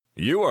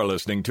You are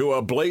listening to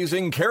a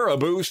Blazing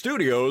Caribou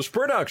Studios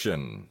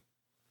production.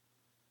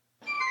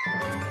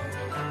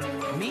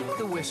 Meet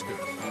the Whiskers.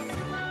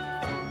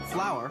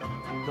 Flower,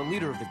 the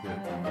leader of the group.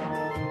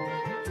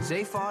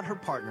 Zaphod, her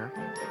partner.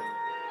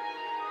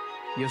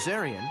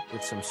 Yozarian,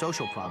 with some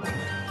social problems.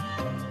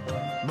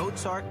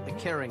 Mozart, the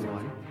caring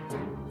one.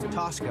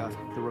 Tosca,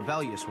 the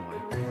rebellious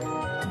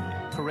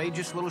one.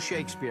 Courageous little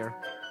Shakespeare.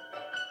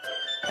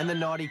 And the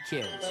naughty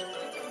kids.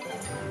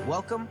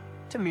 Welcome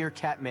to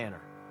Meerkat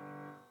Manor.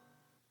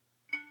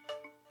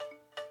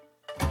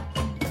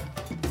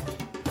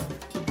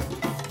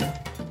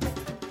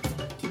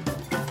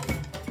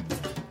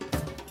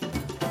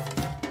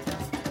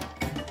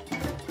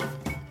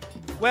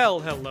 Well,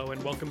 hello,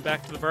 and welcome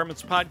back to the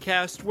Varmints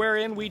Podcast,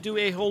 wherein we do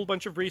a whole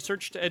bunch of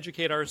research to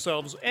educate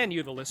ourselves and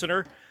you, the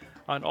listener,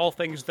 on all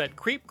things that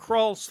creep,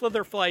 crawl,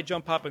 slither, fly,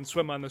 jump, hop, and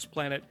swim on this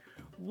planet,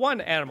 one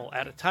animal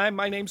at a time.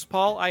 My name's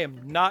Paul. I am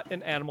not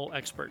an animal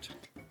expert.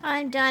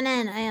 I'm Donna,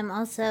 and I am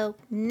also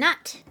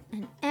not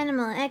an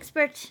animal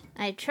expert.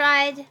 I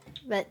tried,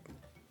 but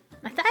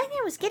I thought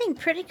I was getting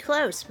pretty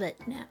close, but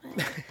no.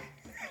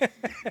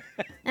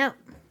 No.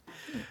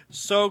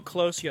 So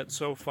close, yet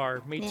so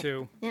far. Me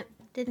too. Yep,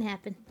 didn't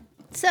happen.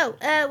 So,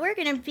 we're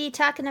going to be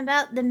talking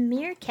about the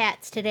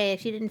meerkats today,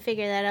 if you didn't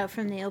figure that out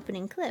from the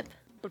opening clip.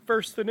 But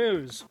first, the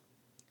news.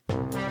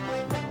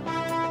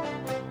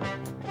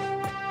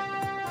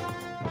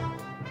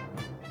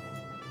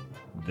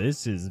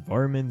 This is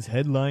Varmints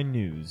Headline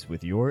News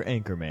with your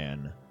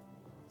anchorman,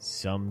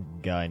 some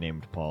guy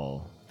named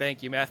Paul.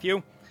 Thank you,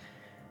 Matthew.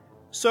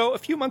 So, a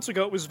few months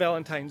ago it was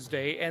Valentine's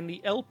Day, and the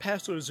El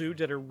Paso Zoo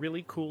did a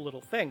really cool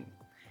little thing.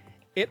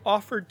 It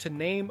offered to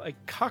name a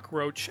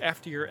cockroach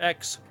after your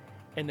ex,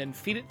 and then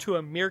feed it to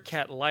a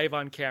meerkat live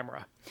on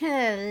camera.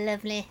 Oh,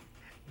 lovely.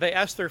 They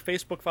asked their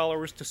Facebook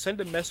followers to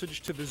send a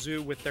message to the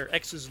zoo with their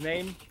ex's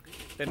name,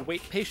 then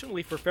wait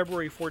patiently for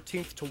February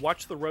 14th to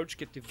watch the roach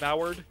get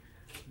devoured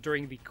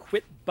during the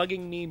Quit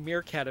Bugging Me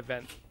Meerkat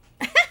event.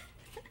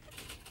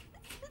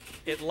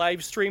 It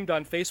live streamed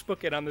on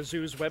Facebook and on the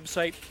zoo's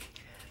website.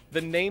 The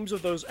names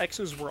of those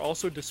exes were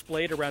also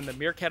displayed around the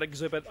meerkat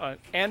exhibit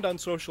and on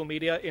social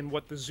media in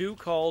what the zoo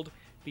called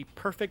the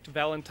perfect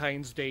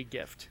Valentine's Day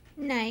gift.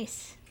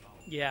 Nice.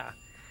 Yeah.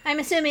 I'm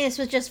assuming this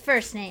was just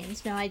first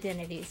names, no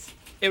identities.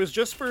 It was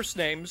just first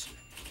names.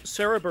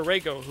 Sarah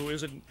Borrego, who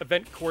is an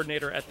event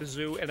coordinator at the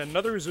zoo, and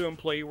another zoo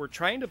employee were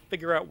trying to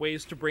figure out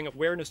ways to bring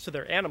awareness to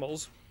their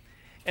animals.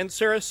 And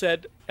Sarah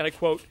said, and I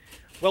quote,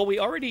 "Well, we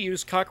already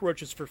use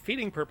cockroaches for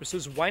feeding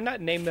purposes. Why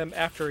not name them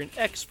after an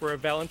ex for a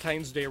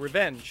Valentine's Day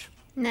revenge?"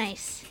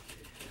 Nice.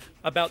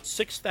 About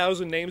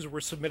 6,000 names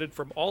were submitted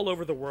from all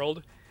over the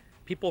world.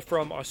 People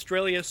from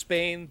Australia,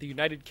 Spain, the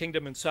United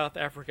Kingdom, and South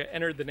Africa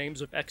entered the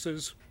names of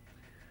exes.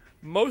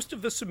 Most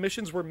of the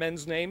submissions were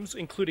men's names,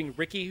 including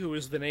Ricky, who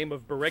is the name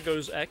of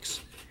Borrego's ex,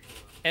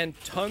 and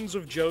tons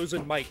of Joes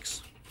and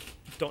Mikes.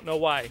 Don't know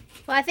why.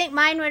 Well, I think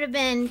mine would have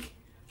been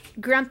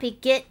Grumpy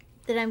Git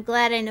that I'm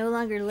glad I no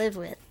longer live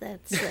with.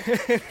 That's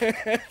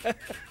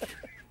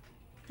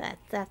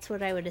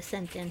what I would have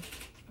sent in.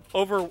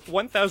 Over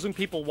 1,000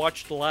 people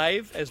watched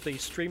live as they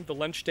streamed the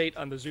lunch date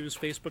on the zoo's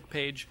Facebook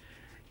page,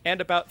 and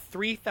about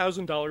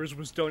 $3,000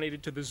 was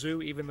donated to the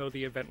zoo, even though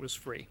the event was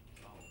free.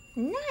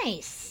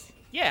 Nice.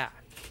 Yeah.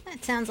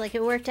 That sounds like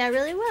it worked out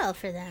really well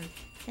for them.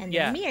 And the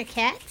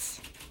meerkats.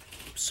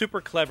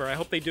 Super clever. I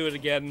hope they do it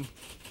again.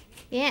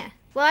 Yeah.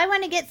 Well, I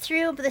want to get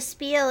through the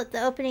spiel at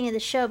the opening of the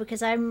show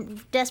because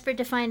I'm desperate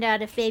to find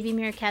out if baby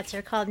meerkats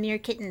are called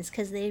meerkittens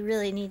because they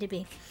really need to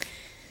be.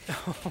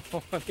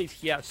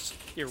 Yes,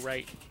 you're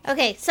right.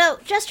 Okay, so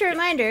just a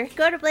reminder,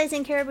 go to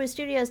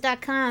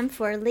blazingcariboustudios.com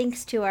for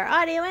links to our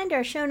audio and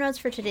our show notes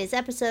for today's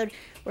episode.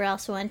 We're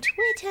also on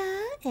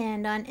Twitter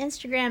and on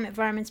Instagram at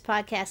Varmints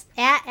Podcast,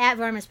 at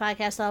Varmints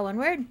Podcast, all one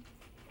word.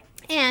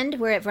 And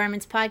we're at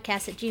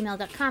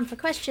varmintspodcast@gmail.com for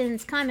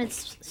questions,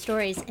 comments,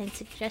 stories, and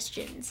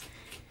suggestions.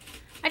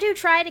 I do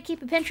try to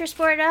keep a Pinterest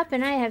board up,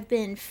 and I have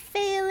been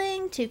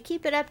failing to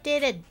keep it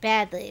updated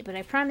badly. But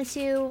I promise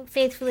you,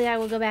 faithfully, I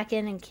will go back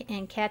in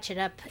and catch it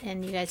up,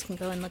 and you guys can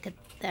go and look at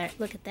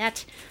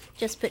that.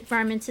 Just put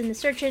Varmints in the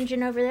search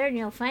engine over there, and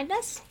you'll find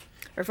us,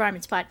 or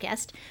Varmints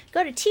Podcast.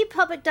 Go to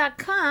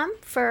tpublic.com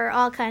for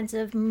all kinds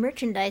of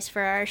merchandise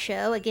for our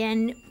show.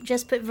 Again,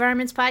 just put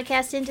Varmints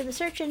Podcast into the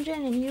search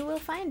engine, and you will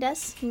find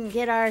us. You can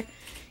get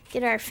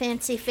our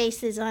fancy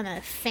faces on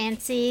a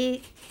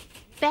fancy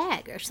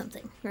bag or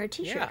something, or a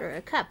t-shirt, or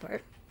a cup,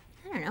 or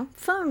I don't know,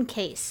 phone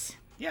case.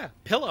 Yeah,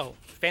 pillow.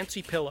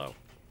 Fancy pillow.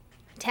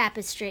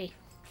 Tapestry.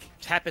 I'm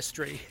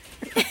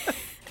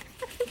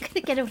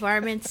gonna get a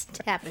Varmints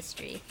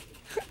tapestry.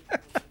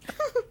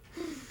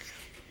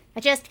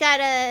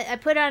 I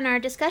put on our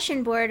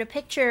discussion board a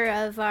picture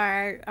of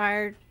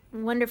our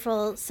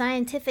wonderful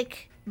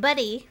scientific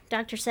buddy,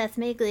 Dr. Seth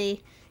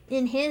Magley,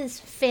 in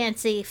his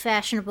fancy,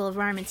 fashionable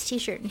Varmints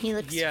t-shirt, and he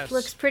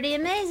looks pretty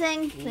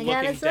amazing, I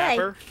gotta say.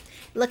 Dapper.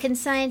 Looking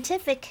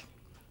scientific.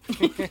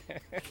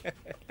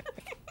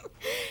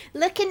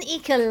 Looking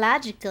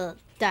ecological,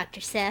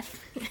 Dr. Seth.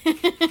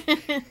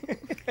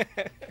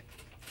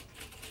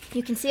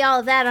 You can see all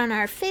of that on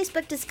our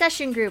Facebook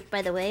discussion group,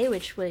 by the way,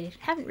 which we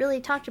haven't really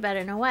talked about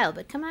in a while,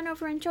 but come on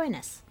over and join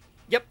us.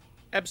 Yep,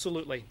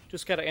 absolutely.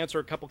 Just got to answer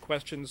a couple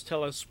questions,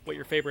 tell us what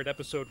your favorite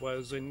episode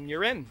was, and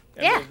you're in.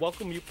 And Yeah. we'll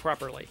welcome you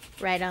properly.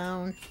 Right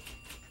on.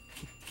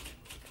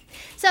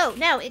 So,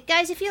 now,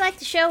 guys, if you like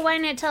the show, why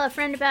not tell a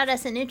friend about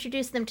us and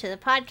introduce them to the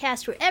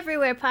podcast? We're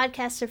everywhere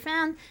podcasts are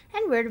found,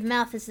 and word of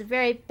mouth is the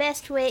very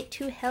best way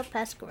to help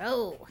us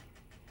grow.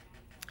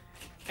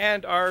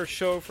 And our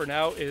show for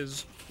now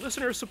is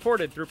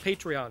listener-supported through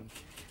Patreon.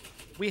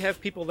 We have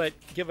people that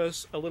give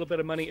us a little bit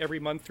of money every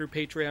month through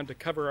Patreon to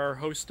cover our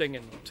hosting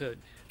and to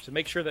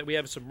make sure that we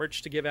have some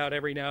merch to give out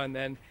every now and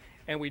then.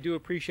 And we do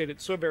appreciate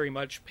it so very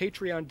much.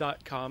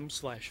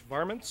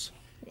 Patreon.com/varmints.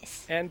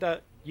 Yes.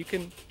 And you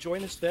can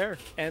join us there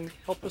and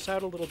help us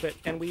out a little bit.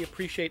 And we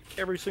appreciate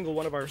every single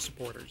one of our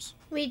supporters.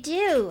 We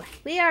do.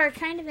 We are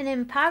kind of an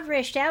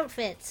impoverished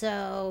outfit,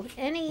 so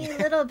any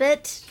little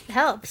bit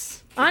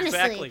helps. Honestly,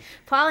 Exactly.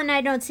 Paul and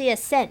I don't see a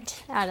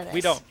cent out of this.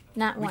 We don't.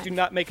 Not We one. do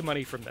not make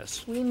money from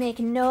this. We make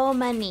no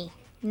money.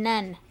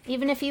 None.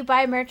 Even if you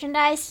buy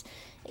merchandise,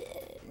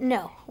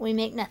 no, we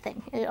make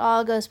nothing. It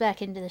all goes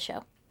back into the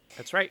show.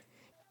 That's right.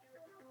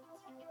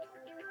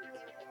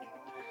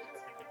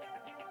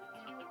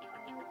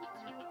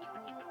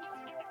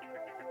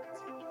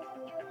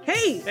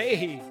 Hey,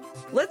 Hey,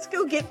 let's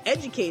go get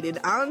educated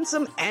on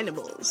some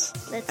animals.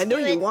 Let's I know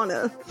do you it.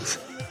 wanna.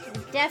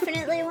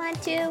 Definitely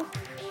want to.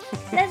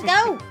 Let's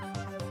go.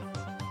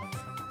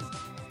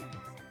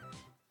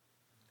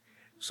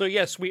 so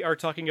yes, we are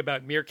talking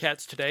about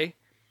meerkats today.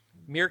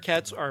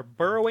 Meerkats are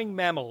burrowing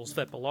mammals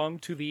that belong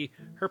to the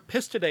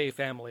Herpistidae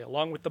family,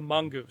 along with the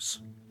mongoose.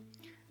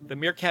 The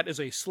meerkat is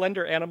a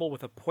slender animal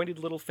with a pointed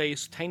little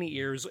face, tiny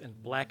ears,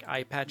 and black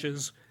eye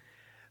patches.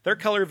 Their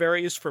color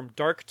varies from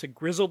dark to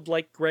grizzled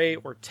light gray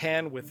or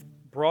tan with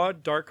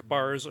broad dark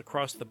bars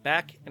across the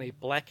back and a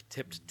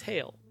black-tipped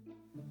tail.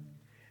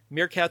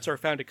 Meerkats are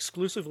found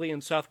exclusively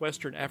in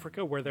southwestern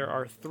Africa, where there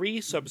are 3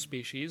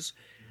 subspecies: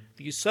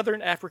 the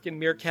southern African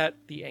meerkat,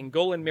 the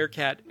Angolan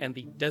meerkat, and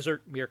the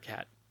desert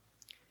meerkat.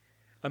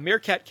 A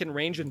meerkat can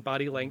range in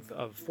body length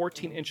of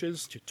 14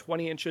 inches to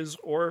 20 inches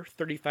or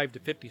 35 to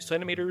 50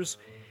 centimeters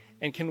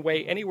and can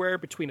weigh anywhere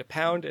between a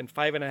pound and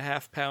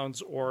 5.5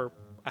 pounds or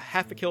a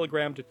half a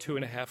kilogram to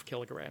 2.5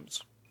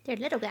 kilograms. They're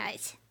little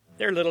guys.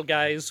 They're little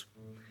guys.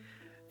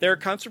 Their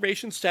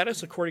conservation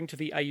status, according to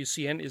the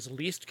IUCN, is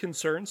least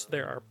concern, so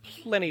there are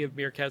plenty of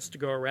meerkats to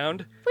go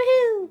around.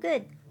 Woohoo!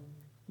 Good.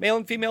 Male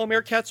and female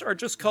meerkats are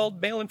just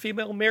called male and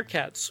female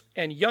meerkats,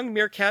 and young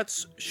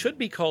meerkats should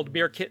be called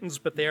meerkittens,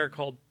 but they are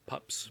called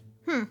pups.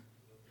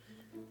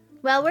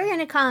 Well, we're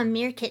gonna call them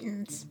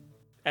meerkittens.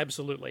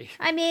 Absolutely.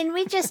 I mean,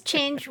 we just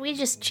change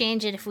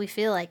it if we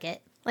feel like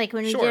it. Like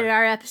when we Sure. did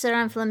our episode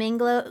on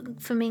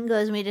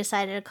flamingos, we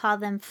decided to call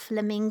them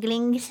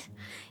flaminglings.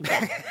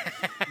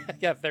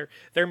 Yeah, they're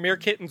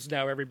meerkittens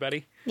now,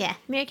 everybody. Yeah,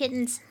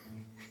 meerkittens.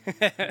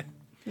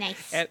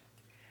 Nice.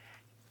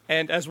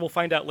 And as we'll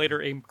find out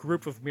later, a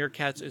group of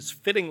meerkats is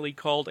fittingly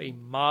called a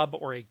mob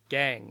or a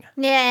gang.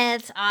 Yeah,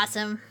 it's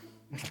awesome.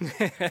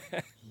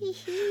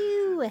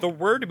 Hee-hoo. The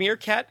word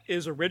meerkat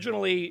is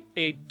originally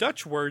a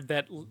Dutch word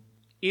that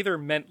either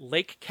meant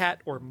lake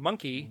cat or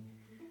monkey,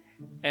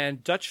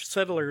 and Dutch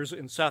settlers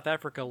in South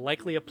Africa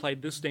likely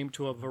applied this name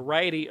to a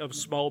variety of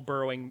small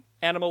burrowing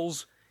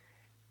animals,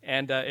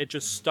 and it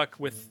just stuck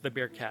with the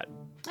meerkat.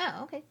 Oh,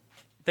 okay.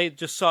 They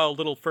just saw a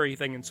little furry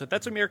thing and said,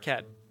 that's a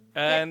meerkat,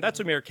 and that's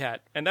a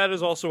meerkat, and that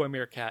is also a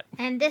meerkat.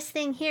 And this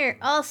thing here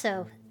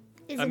also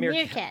is a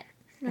meerkat.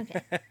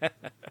 meerkat. Okay.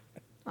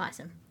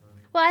 Awesome.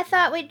 Well, I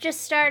thought we'd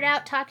just start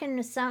out talking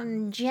to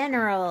something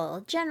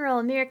general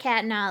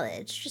meerkat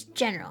knowledge, just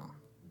general.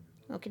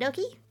 Okie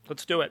dokie.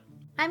 Let's do it.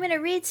 I'm going to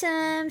read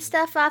some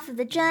stuff off of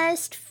the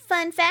Just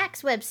Fun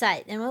Facts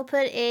website, and we'll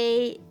put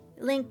a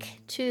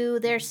link to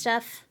their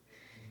stuff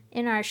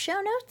in our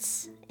show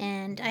notes.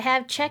 And I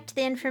have checked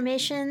the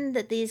information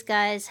that these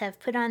guys have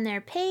put on their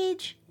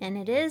page, and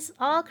it is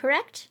all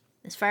correct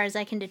as far as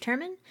I can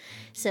determine.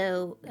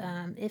 So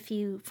if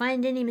you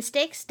find any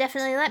mistakes,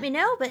 definitely let me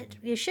know, but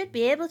you should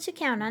be able to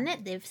count on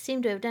it. They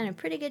seem to have done a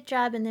pretty good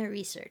job in their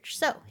research.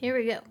 So here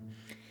we go.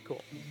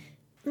 Cool.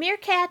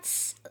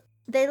 Meerkats,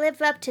 they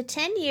live up to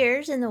 10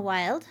 years in the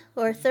wild,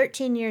 or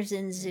 13 years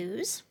in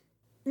zoos.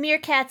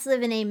 Meerkats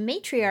live in a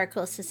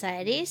matriarchal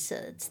society, so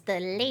it's the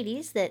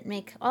ladies that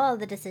make all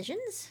the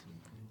decisions.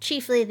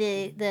 Chiefly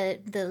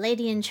the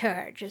lady in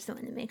charge is the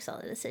one that makes all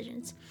the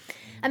decisions.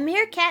 A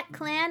meerkat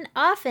clan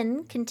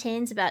often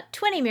contains about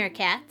 20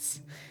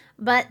 meerkats,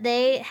 but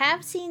they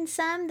have seen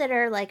some that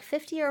are like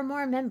 50 or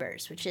more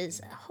members, which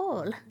is a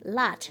whole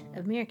lot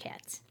of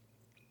meerkats.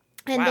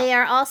 And Wow. they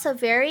are also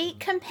very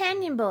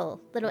companionable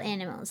little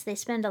animals. They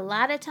spend a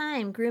lot of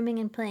time grooming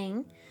and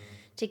playing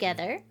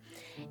together.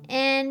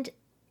 And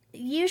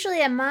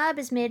usually a mob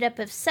is made up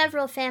of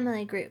several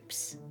family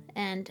groups.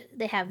 And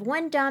they have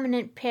one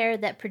dominant pair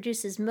that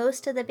produces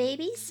most of the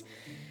babies.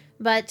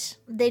 But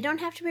they don't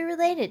have to be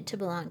related to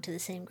belong to the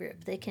same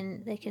group. They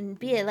can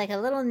be like a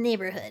little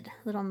neighborhood,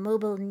 little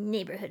mobile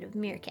neighborhood of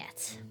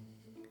meerkats.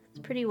 It's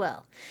pretty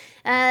well.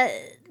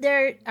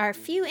 There are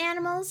few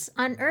animals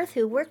on Earth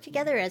who work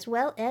together as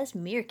well as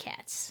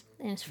meerkats.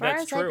 And as far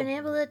That's as I've true. been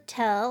able to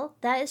tell,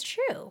 that is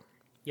true.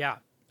 Yeah.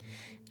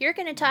 You're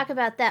going to talk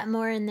about that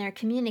more in their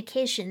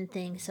communication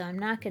thing, so I'm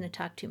not going to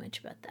talk too much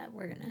about that.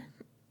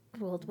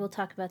 We'll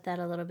talk about that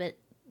a little bit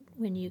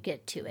when you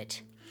get to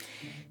it.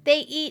 They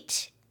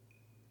eat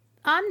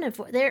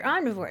omnivore. They're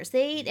omnivores.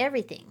 They eat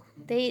everything.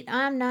 They eat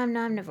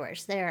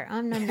omnivores. They are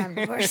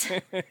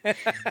omnivores.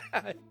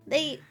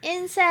 They eat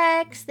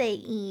insects. They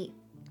eat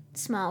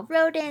small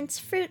rodents,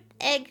 fruit,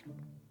 egg,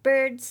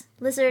 birds,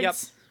 lizards, Yep.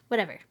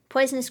 whatever.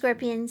 Poisonous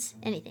scorpions,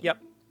 anything.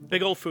 Yep.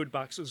 Big old food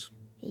boxes.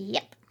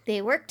 Yep.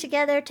 They work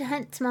together to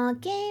hunt small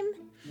game.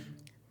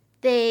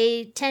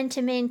 They tend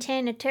to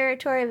maintain a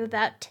territory of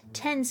about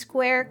 10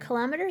 square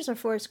kilometers or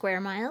 4 square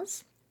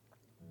miles.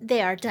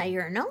 They are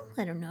diurnal.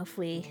 I don't know if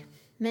we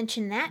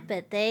mentioned that,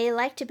 but they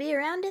like to be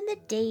around in the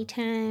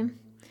daytime.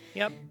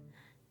 Yep.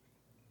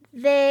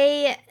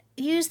 They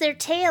use their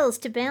tails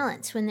to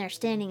balance when they're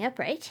standing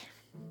upright.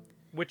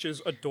 Which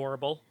is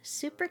adorable.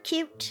 Super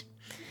cute.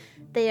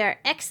 They are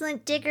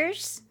excellent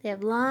diggers. They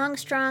have long,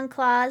 strong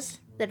claws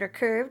that are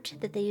curved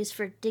that they use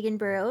for digging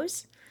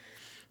burrows.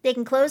 They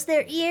can close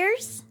their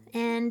ears,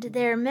 and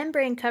their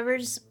membrane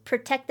covers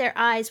protect their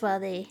eyes while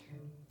they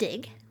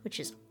dig, which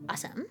is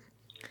awesome.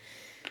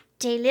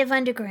 They live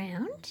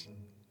underground.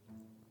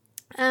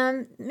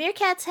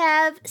 Meerkats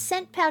have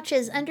scent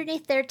pouches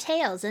underneath their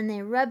tails, and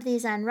they rub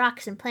these on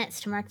rocks and plants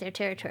to mark their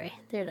territory.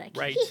 They're like,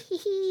 Right. hee hee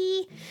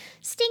hee,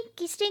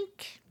 stinky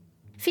stink.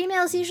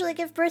 Females usually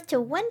give birth to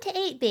 1 to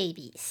 8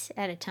 babies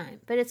at a time,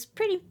 but it's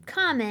pretty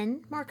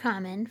common, more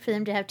common, for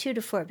them to have 2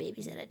 to 4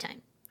 babies at a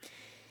time.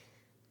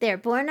 They're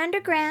born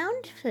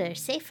underground, so they're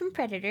safe from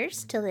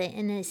predators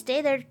and they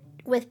stay there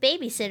with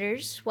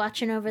babysitters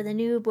watching over the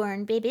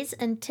newborn babies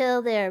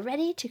until they're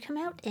ready to come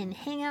out and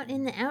hang out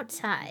in the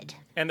outside.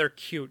 And they're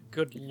cute.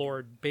 Good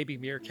lord, baby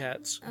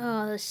meerkats.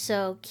 Oh,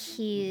 so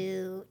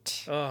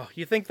cute. Oh,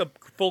 you think the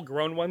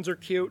full-grown ones are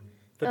cute?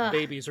 The Ugh.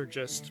 babies are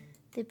just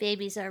The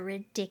babies are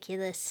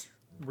ridiculous.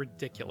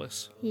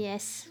 ridiculous.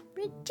 Yes,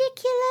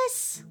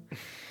 ridiculous.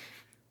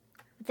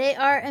 They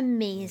are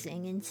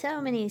amazing in so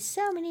many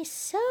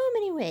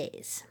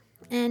ways.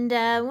 And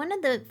one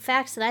of the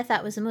facts that I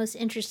thought was the most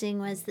interesting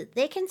was that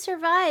they can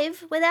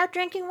survive without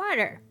drinking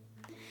water.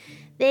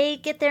 They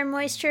get their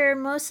moisture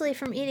mostly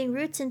from eating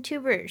roots and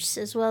tubers,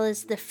 as well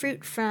as the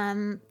fruit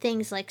from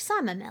things like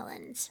sama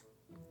melons.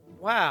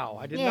 Wow,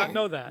 I did Yeah. not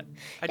know that.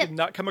 I did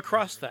not come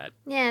across that.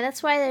 Yeah,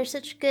 that's why they're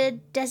such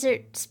good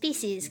desert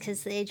species,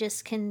 because they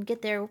just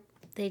get their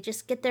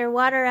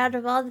water out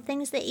of all the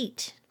things they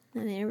eat,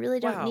 and they really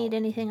don't Wow. need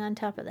anything on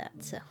top of that.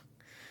 So,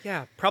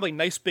 Yeah, probably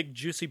nice big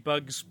juicy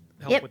bugs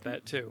help Yep. with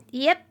that too.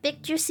 yep,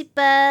 big juicy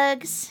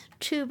bugs,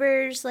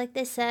 tubers, like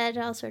they said,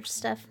 all sorts of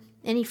stuff.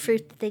 Any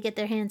fruit that they get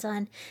their hands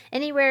on,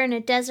 anywhere in a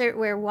desert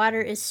where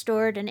water is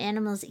stored and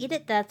animals eat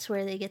it, that's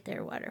where they get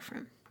their water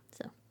from.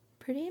 So,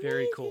 pretty amazing.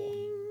 Very cool.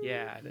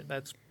 Yeah,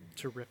 that's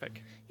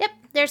terrific. Yep,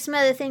 there's some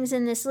other things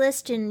in this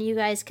list, and you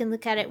guys can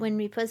look at it when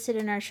we post it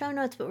in our show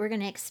notes, but we're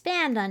going to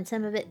expand on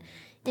some of it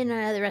in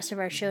the rest of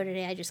our show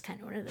today. I just kind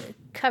of wanted to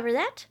cover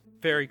that.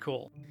 Very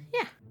cool.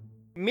 Yeah.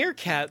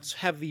 Meerkats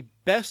have the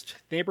best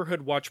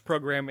neighborhood watch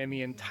program in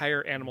the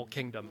entire animal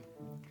kingdom.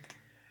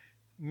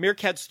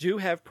 Meerkats do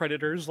have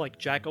predators like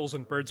jackals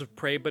and birds of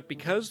prey, but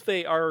because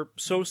they are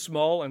so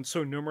small and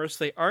so numerous,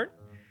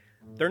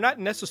 they're not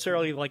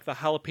necessarily like the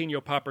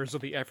jalapeno poppers of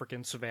the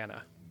African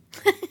savanna.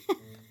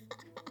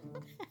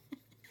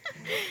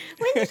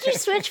 When did you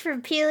switch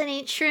from peel and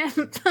eat shrimp?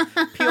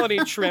 Peel and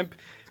eat shrimp,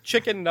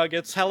 chicken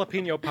nuggets,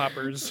 jalapeno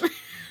poppers.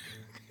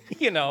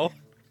 You know.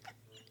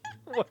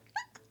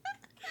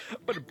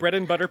 What bread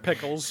and butter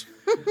pickles.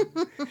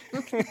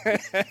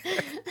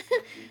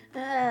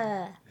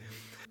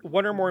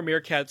 One or more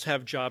meerkats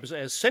have jobs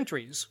as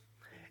sentries,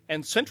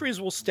 and sentries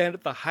will stand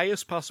at the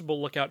highest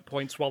possible lookout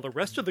points while the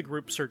rest of the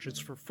group searches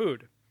for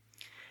food.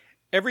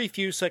 Every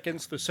few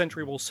seconds, the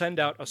sentry will send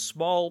out a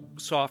small,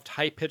 soft,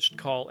 high-pitched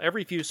call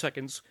every few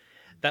seconds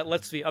that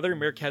lets the other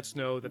meerkats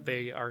know that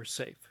they are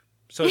safe.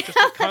 So it's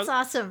just That's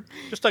awesome.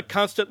 just a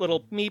constant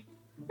little meep.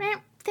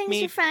 Meow, things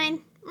Meep. are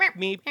fine. Meow,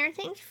 Meep.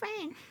 everything's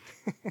fine.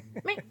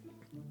 Meow,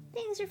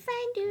 things are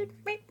fine, dude.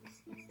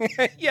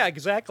 Meow. Yeah,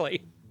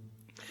 exactly.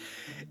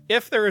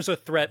 If there is a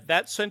threat,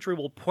 that sentry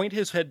will point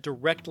his head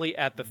directly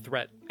at the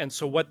threat. And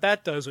so what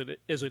that does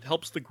is it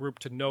helps the group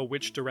to know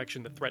which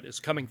direction the threat is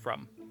coming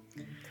from.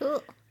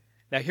 Cool.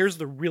 Now here's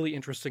the really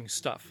interesting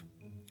stuff.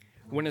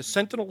 When a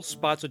sentinel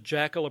spots a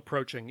jackal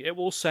approaching, it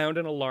will sound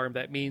an alarm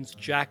that means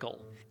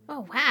jackal.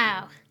 Oh,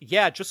 wow.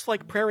 Yeah, just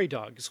like prairie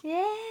dogs.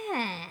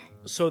 Yeah.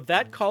 So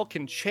that call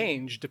can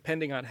change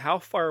depending on how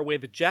far away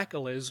the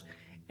jackal is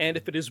and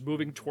if it is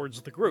moving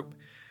towards the group.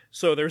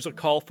 So there's a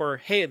call for,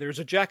 hey, there's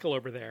a jackal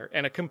over there,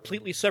 and a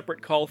completely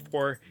separate call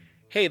for,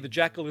 hey, the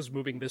jackal is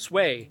moving this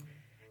way,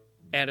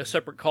 and a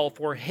separate call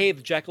for, hey,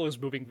 the jackal is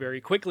moving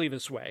very quickly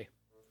this way.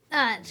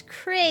 Oh, it's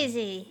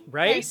crazy.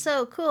 Right? That's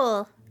so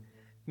cool.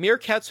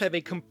 Meerkats have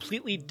a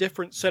completely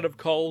different set of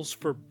calls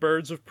for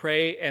birds of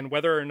prey and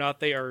whether or not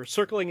they are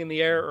circling in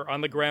the air or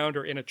on the ground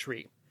or in a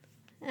tree.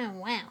 Oh,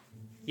 wow.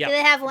 Yeah. Do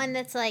they have one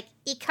that's like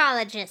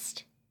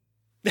ecologist?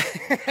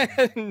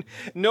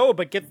 No,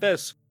 but get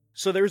this.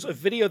 So there's a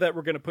video that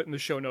we're going to put in the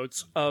show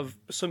notes of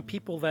some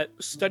people that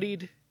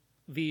studied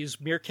these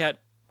meerkat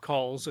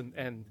calls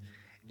and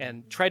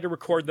tried to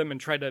record them and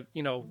tried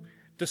to,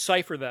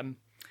 decipher them.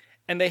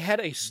 And they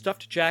had a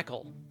stuffed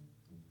jackal.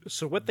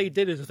 So what they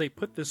did is they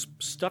put this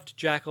stuffed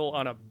jackal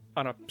on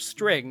a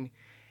string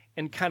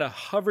and kind of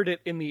hovered it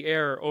in the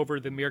air over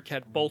the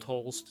meerkat bolt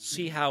holes to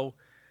see how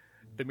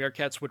the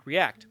meerkats would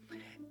react.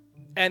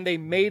 And they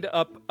made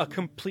up a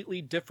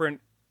completely different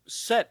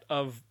set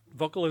of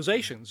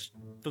vocalizations.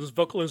 Those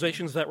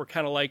vocalizations that were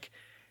kind of like,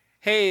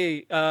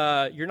 hey,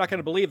 you're not going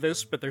to believe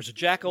this, but there's a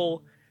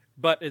jackal,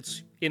 but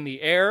it's in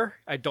the air.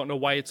 I don't know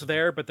why it's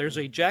there, but there's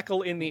a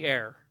jackal in the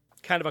air.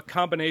 Kind of a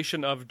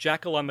combination of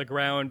jackal on the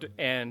ground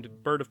and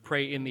bird of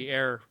prey in the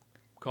air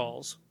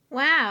calls.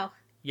 Wow.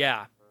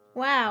 Yeah.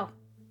 Wow.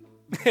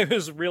 It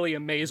was really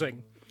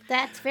amazing.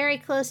 That's very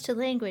close to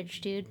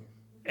language, dude.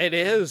 It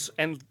is.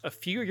 And a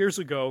few years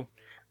ago,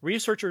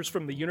 researchers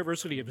from the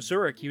University of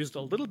Zurich used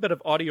a little bit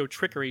of audio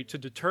trickery to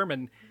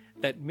determine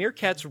that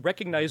meerkats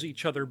recognize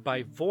each other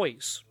by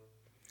voice.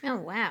 Oh,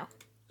 wow.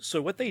 So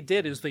what they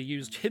did is they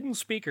used hidden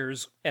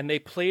speakers and they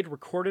played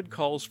recorded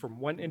calls from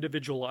one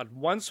individual on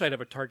one side of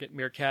a target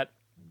meerkat,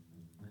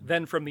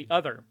 then from the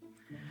other.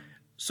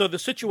 So the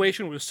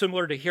situation was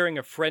similar to hearing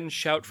a friend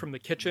shout from the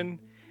kitchen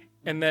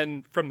and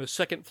then from the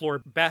second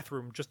floor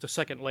bathroom just a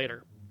second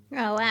later.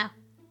 Oh, wow.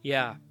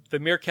 Yeah, the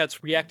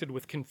meerkats reacted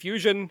with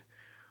confusion,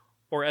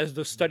 or as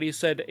the study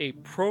said, a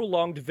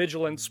prolonged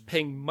vigilance,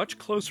 paying much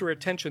closer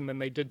attention than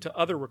they did to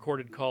other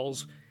recorded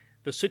calls.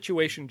 The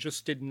situation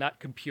just did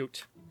not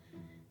compute.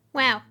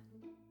 Wow.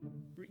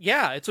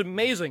 Yeah, it's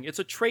amazing. It's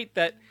a trait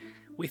that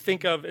we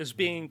think of as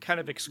being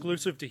kind of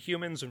exclusive to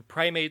humans and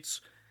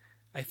primates.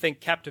 I think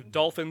captive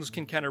dolphins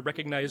can kind of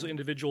recognize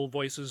individual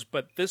voices,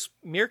 but this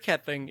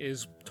meerkat thing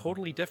is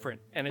totally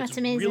different. And it's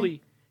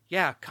really,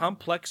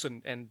 complex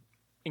and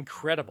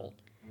incredible.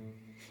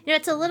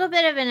 It's a little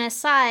bit of an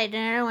aside,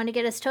 and I don't want to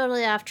get us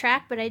totally off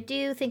track, but I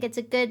do think it's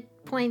a good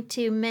point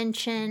to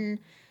mention.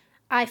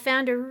 I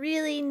found a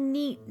really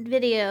neat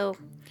video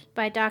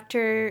by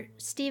Dr.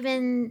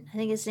 Stephen, I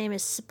think his name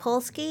is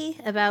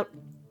Sapolsky, about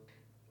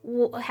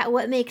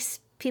what makes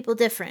people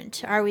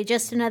different. Are we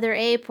just another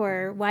ape,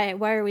 or why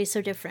are we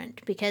so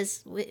different?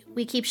 Because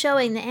we keep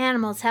showing the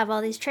animals have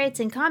all these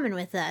traits in common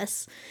with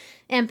us.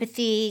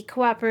 Empathy,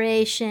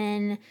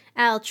 cooperation,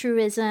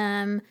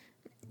 altruism,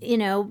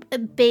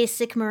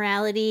 basic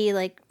morality,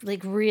 like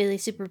really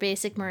super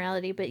basic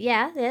morality. But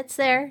yeah, it's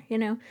there,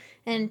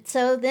 And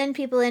so then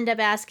people end up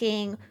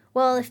asking,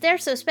 well, if they're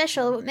so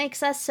special, what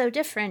makes us so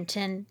different?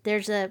 And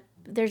there's a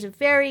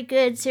very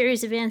good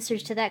series of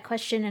answers to that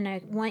question, and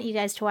I want you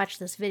guys to watch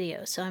this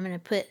video. So I'm gonna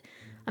put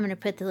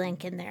the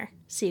link in there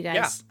so you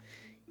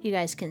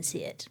guys can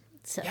see it.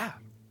 So yeah,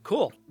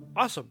 cool,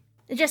 awesome.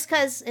 Just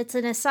because it's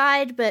an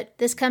aside, but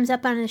this comes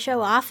up on the show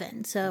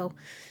often, so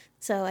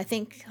I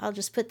think I'll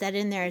just put that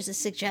in there as a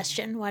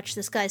suggestion. Watch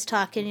this guy's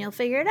talk, and you'll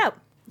figure it out.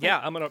 Yeah,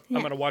 I'm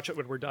gonna watch it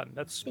when we're done.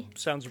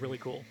 Sounds really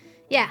cool.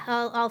 Yeah,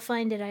 I'll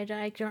find it. I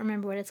don't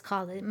remember what it's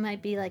called. It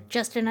might be like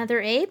Just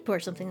Another Ape or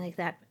something like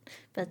that.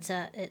 But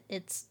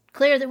it's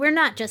clear that we're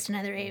not just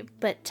another ape.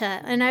 But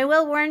and I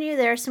will warn you,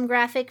 there are some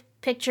graphic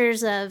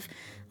pictures of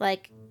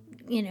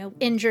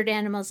injured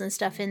animals and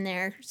stuff in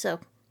there. So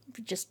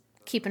just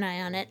keep an eye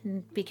on it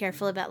and be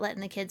careful about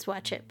letting the kids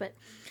watch it. But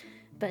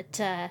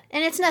and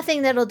it's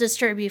nothing that'll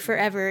disturb you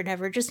forever and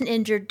ever. Just an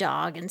injured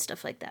dog and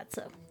stuff like that.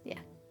 So yeah.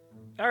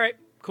 All right.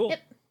 Cool. Yep.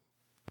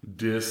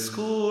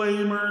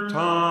 Disclaimer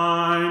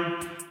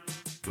time!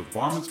 The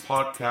Varmints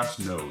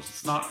Podcast knows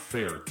it's not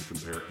fair to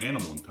compare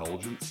animal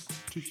intelligence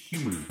to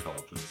human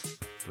intelligence.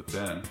 But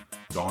then,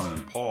 Donna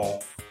and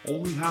Paul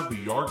only have the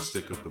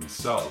yardstick of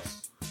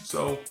themselves,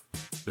 so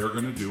they're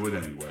gonna do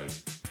it anyway.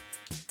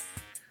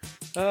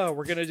 Oh,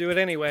 we're gonna do it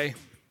anyway.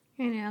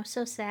 I know,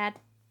 so sad.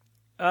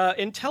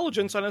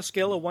 Intelligence on a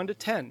scale of 1 to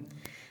 10.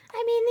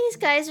 I mean, these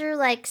guys are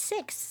like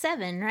 6,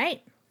 7,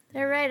 right?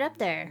 They're right up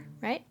there,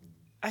 right?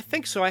 I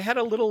think so. I had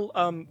a little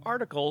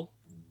article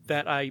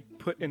that I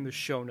put in the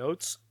show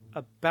notes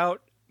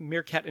about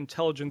meerkat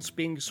intelligence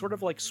being sort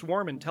of like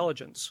swarm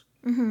intelligence,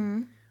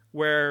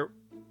 where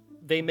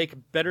they make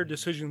better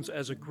decisions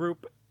as a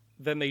group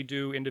than they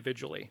do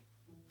individually.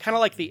 Kind of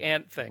like the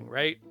ant thing,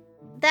 right?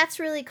 That's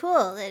really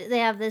cool. They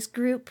have this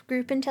group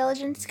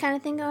intelligence kind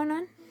of thing going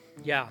on.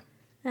 Yeah.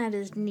 That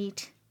is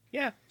neat.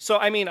 Yeah. So,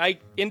 I mean, I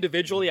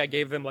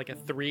gave them like a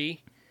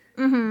 3.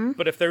 Mm-hmm.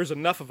 But if there's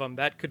enough of them,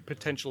 that could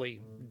potentially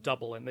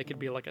double, and they could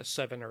be like a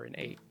 7 or an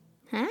 8.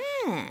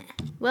 Ah.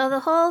 Well, the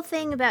whole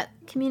thing about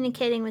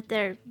communicating with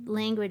their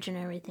language and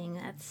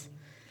everything,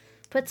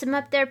 puts them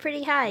up there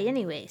pretty high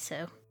anyway,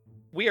 so.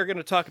 We are going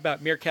to talk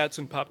about meerkats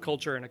and pop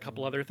culture and a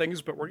couple other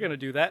things, but we're going to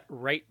do that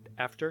right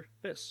after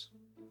this.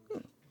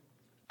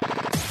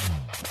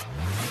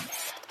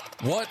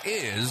 What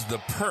is the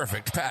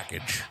perfect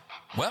package?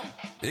 Well,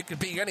 it could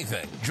be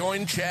anything.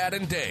 Join Chad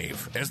and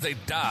Dave as they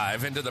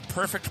dive into the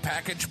Perfect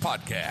Package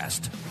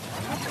podcast.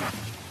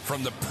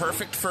 From the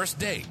perfect first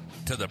date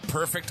to the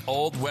perfect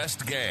Old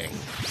West gang.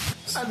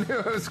 I knew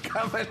it was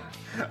coming.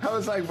 I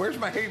was like, where's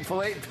my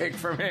Hateful Eight pick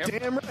from him?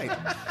 Damn right.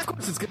 Of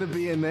course it's going to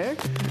be in there.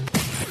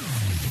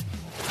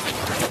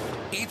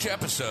 Each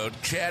episode,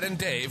 Chad and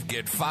Dave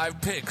get 5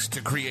 picks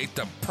to create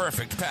the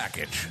perfect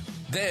package.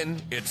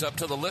 Then it's up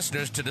to the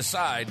listeners to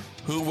decide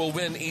who will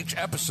win each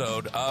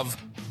episode of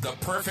the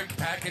Perfect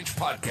Package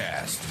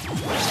podcast.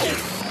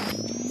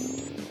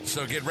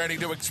 So get ready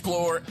to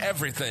explore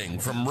everything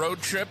from road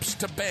trips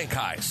to bank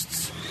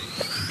heists.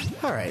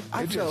 All right,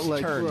 I felt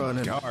like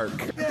running dark.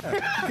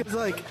 Yeah, because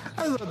I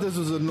thought this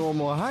was a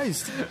normal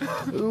heist.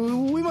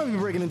 We might be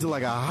breaking into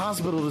like a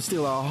hospital to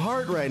steal a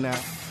heart right now.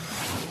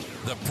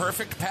 The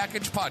Perfect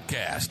Package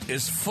podcast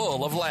is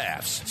full of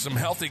laughs, some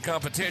healthy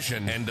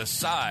competition, and a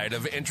side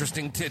of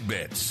interesting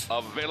tidbits.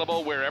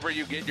 Available wherever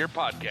you get your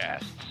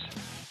podcasts.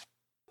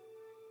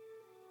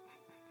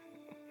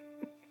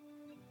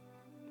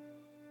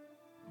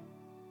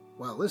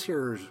 Well, this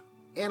here's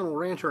animal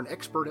rancher and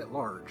expert at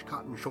large,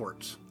 Cotton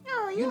Shorts.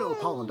 Oh, yeah. You know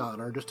Paul and Don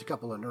are just a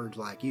couple of nerds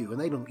like you,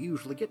 and they don't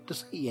usually get to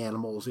see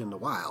animals in the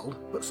wild.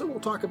 But so we'll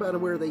talk about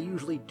where they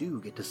usually do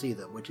get to see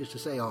them, which is to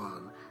say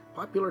on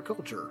popular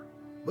culture.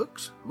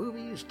 Books,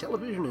 movies,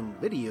 television, and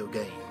video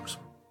games.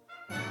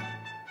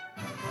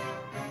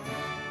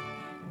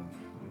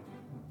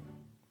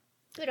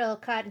 Good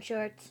old Cotton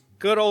Shorts.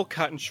 Good old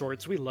Cotton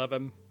Shorts. We love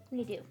him.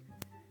 We do.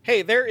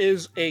 Hey, there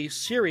is a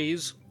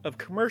series of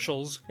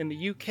commercials in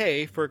the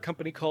UK for a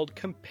company called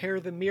Compare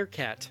the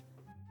Meerkat.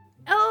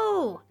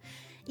 Oh,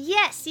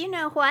 yes. You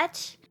know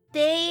what?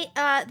 They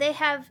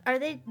have. Are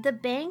they the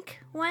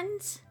bank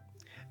ones?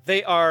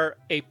 They are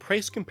a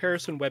price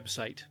comparison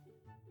website.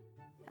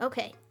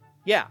 Okay.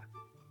 Yeah.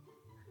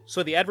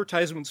 So the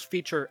advertisements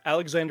feature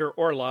Alexander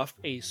Orlov,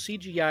 a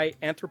CGI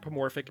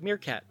anthropomorphic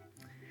meerkat.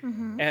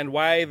 Mm-hmm. And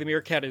why the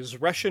meerkat is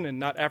Russian and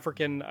not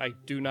African, I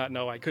do not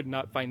know. I could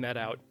not find that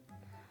out.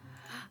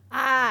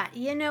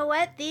 You know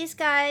what? These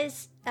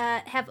guys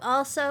have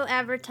also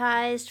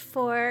advertised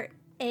for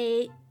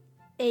a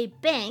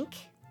bank.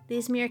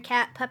 These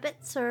meerkat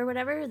puppets or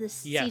whatever, the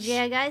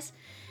CGI guys,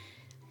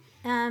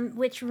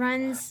 which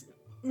runs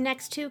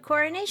next to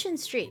Coronation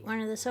Street, one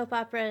of the soap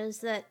operas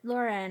that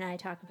Laura and I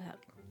talk about.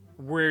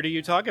 Where do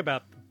you talk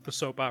about the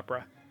soap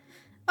opera?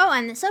 Oh,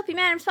 on the Soapy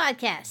Madams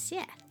podcast.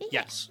 Yeah.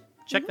 Yes.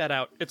 Check that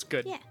out. It's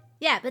good. Yeah.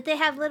 Yeah, but they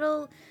have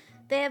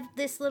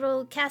this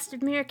little cast of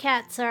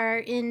meerkats are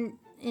in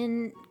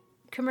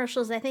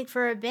commercials, I think,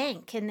 for a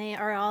bank, and they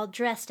are all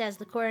dressed as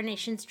the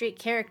Coronation Street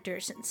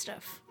characters and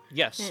stuff.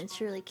 Yes. And it's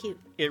really cute.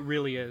 It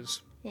really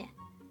is. Yeah.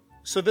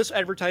 So this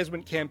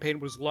advertisement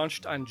campaign was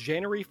launched on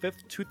January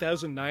 5th,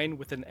 2009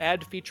 with an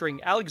ad featuring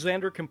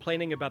Alexander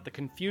complaining about the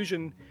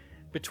confusion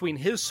between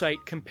his site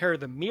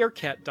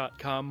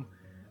comparethemeerkat.com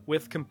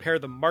with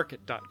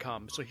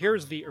comparethemarket.com. So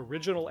here's the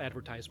original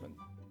advertisement.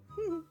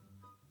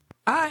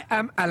 I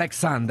am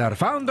Alexander,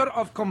 founder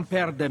of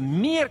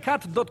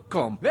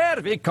CompareTheMeerkat.com,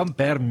 where we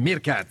compare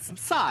meerkats.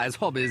 Size,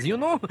 hobbies, you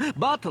know.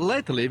 But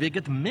lately we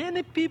get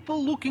many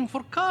people looking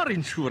for car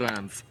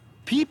insurance.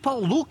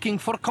 People looking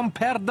for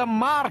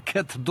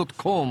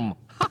CompareTheMarket.com.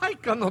 I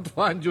cannot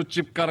find you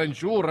cheap car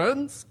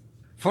insurance.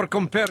 For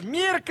Compare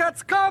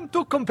Meerkats, come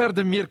to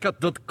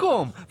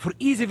CompareTheMeerkat.com. For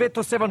easy way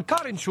to save on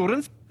car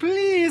insurance,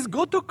 please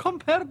go to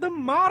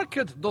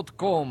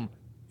CompareTheMarket.com.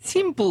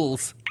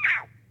 Simples.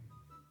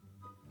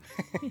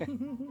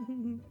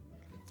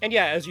 And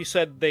yeah, as you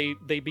said,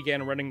 they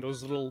began running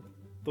those little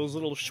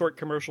short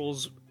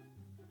commercials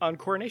on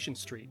Coronation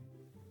Street.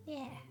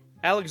 Yeah.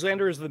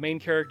 Alexander is the main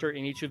character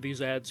in each of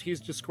these ads. He's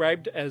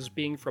described as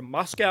being from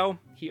Moscow.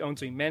 He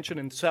owns a mansion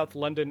in South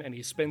London, and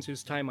he spends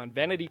his time on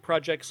vanity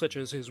projects such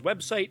as his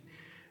website,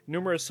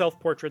 numerous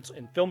self-portraits,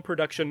 and film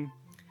production.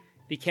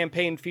 The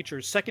campaign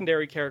features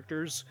secondary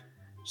characters: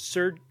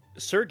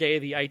 Sergey,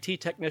 the IT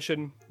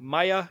technician,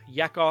 Maya,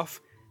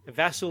 Yakov,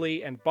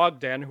 Vasily, and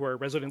Bogdan, who are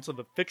residents of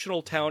the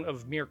fictional town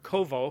of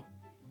Mirkovo,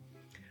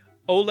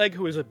 Oleg,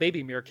 who is a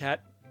baby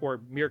meerkat, or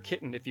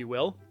meerkitten, if you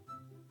will,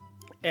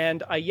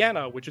 and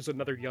Ayana, which is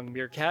another young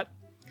meerkat.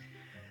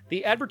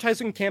 The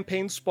advertising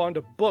campaign spawned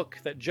a book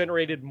that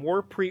generated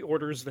more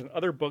pre-orders than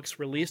other books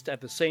released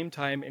at the same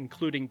time,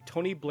 including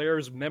Tony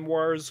Blair's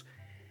memoirs,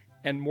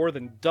 and more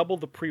than double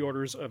the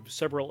pre-orders of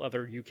several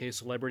other UK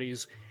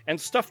celebrities. And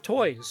stuffed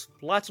toys.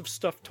 Lots of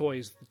stuffed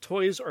toys. The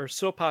toys are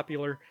so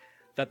popular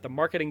that the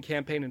marketing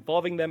campaign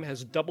involving them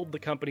has doubled the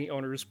company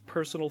owner's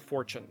personal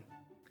fortune.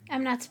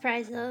 I'm not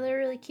surprised, though. They're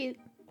really cute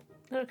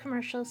little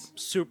commercials.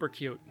 Super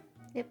cute.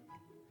 Yep.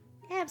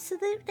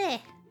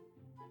 Absolutely.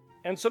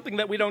 And something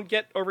that we don't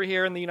get over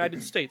here in the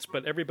United States,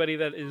 but everybody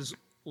that is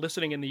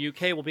listening in the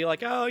UK will be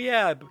like, oh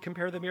yeah,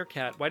 Compare the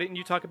Meerkat. Why didn't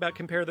you talk about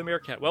Compare the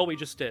Meerkat? Well, we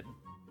just did.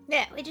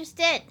 Yeah, we just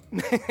did.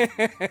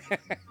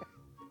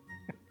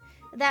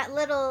 That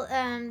little,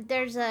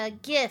 there's a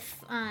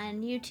GIF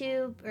on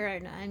YouTube, or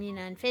no, I mean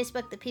on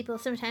Facebook, that people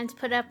sometimes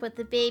put up with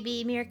the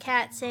baby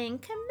meerkat saying,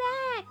 "Come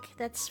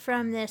That's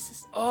from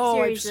this Oh,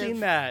 series I've seen of,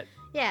 that.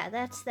 Yeah,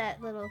 that's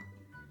that little...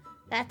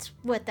 That's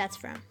what that's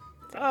from.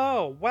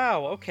 Oh,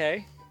 wow,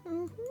 okay.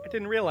 Mm-hmm. I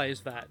didn't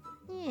realize that.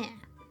 Yeah.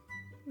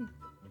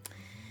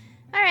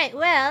 All right,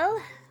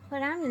 well,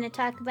 what I'm going to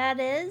talk about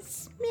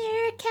is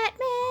Meerkat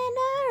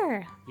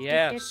Manor.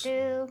 Yes.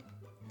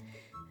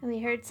 We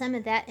heard some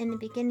of that in the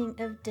beginning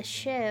of the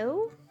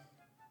show.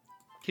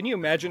 Can you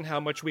imagine how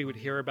much we would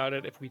hear about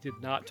it if we did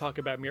not talk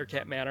about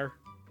Meerkat Manor?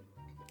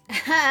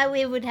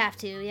 We would have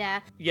to,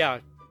 yeah. Yeah.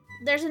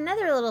 There's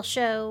another little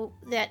show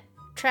that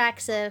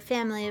tracks a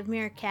family of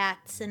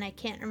meerkats, and I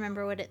can't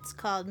remember what it's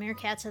called.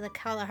 Meerkats of the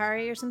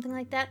Kalahari or something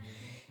like that.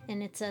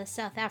 And it's a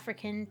South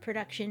African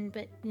production,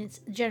 but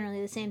it's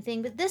generally the same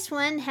thing. But this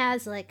one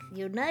has, like,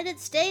 United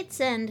States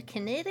and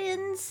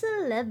Canadian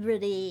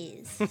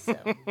celebrities. So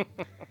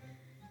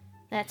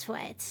that's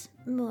why it's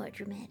more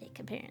dramatic,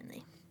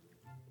 apparently.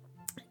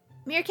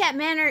 Meerkat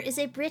Manor is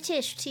a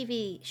British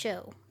TV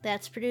show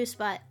that's produced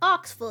by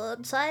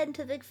Oxford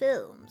Scientific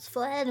Films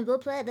for Animal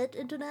Planet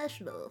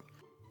International.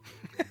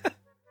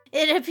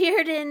 It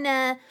appeared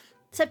in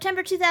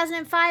September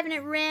 2005, and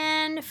it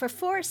ran for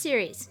 4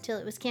 series until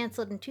it was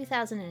canceled in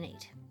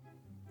 2008.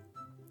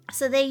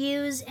 So they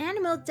use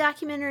animal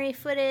documentary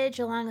footage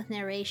along with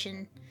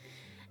narration,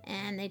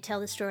 and they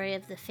tell the story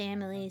of the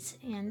families.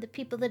 And the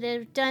people that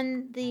have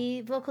done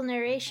the vocal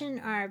narration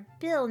are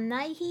Bill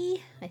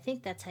Nighy, I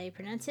think that's how you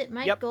pronounce it,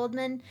 Mike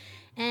Goldman,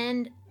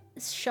 and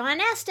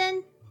Sean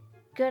Astin,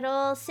 good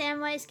old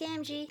Samwise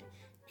Gamgee,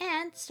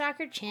 and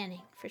Stockard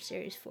Channing for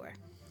Series 4.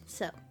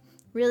 So,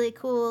 really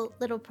cool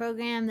little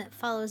program that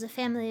follows a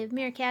family of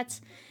meerkats,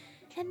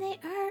 and they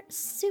are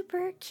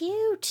super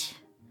cute.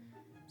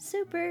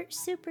 Super,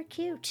 super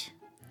cute.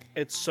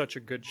 It's such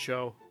a good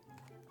show.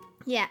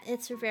 Yeah,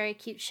 it's a very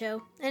cute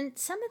show. And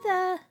some of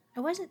the... I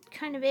wasn't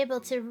kind of able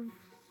to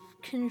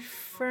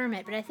confirm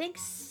it, but I think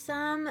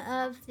some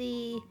of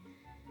the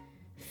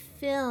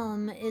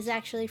film is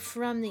actually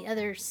from the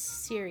other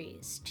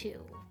series,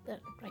 too.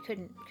 I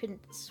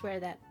couldn't swear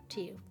that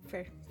to you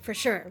for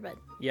sure, but...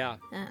 Yeah.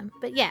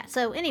 But yeah,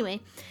 so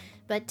anyway,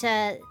 but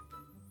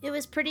it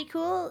was pretty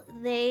cool.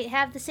 They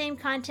have the same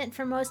content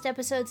for most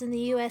episodes in the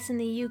US and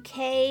the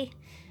UK,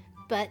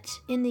 but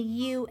in the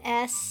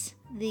US,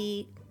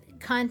 the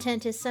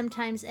content is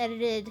sometimes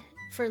edited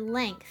for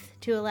length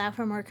to allow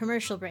for more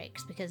commercial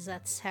breaks, because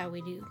that's how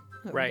we do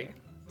over right here.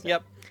 So.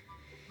 Yep.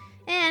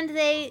 And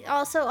they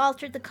also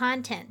altered the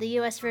content. The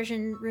US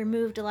version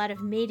removed a lot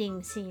of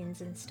mating scenes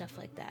and stuff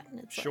like that. And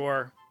it's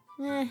sure.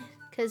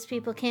 Because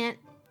people can't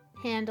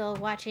handle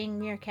watching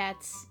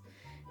meerkats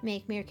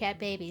make meerkat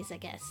babies, I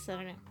guess. I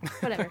don't know.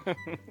 Whatever.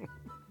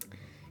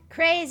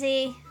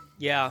 Crazy.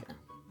 Yeah. So.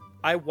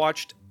 I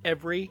watched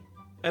every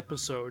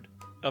episode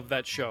of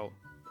that show.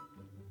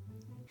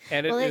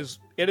 And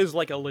it is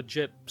like a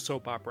legit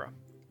soap opera.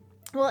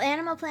 Well,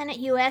 Animal Planet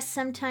US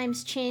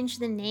sometimes changed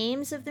the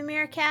names of the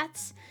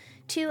meerkats.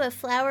 2 of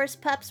Flower's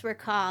pups were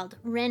called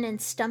Ren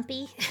and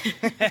Stumpy.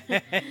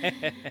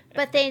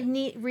 But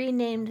they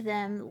renamed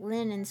them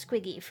Lynn and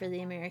Squiggy for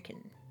the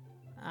American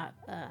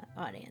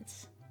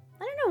audience.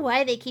 I don't know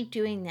why they keep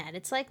doing that.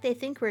 It's like they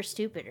think we're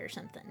stupid or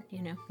something,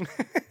 you know?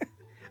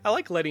 I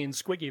like Lenny and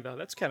Squiggy, though.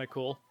 That's kind of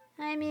cool.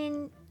 I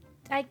mean,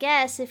 I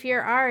guess if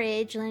you're our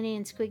age, Lenny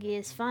and Squiggy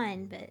is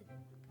fine, but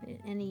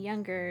any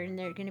younger, and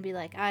they're going to be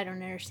like, I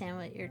don't understand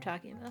what you're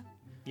talking about.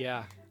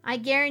 Yeah. I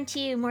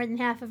guarantee you more than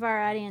half of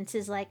our audience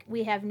is like,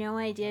 we have no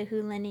idea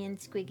who Lenny and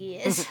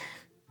Squiggy is.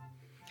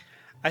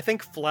 I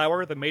think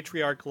Flower, the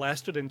matriarch,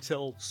 lasted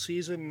until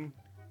season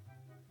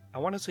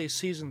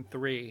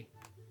 3.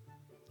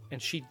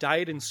 And she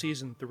died in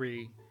season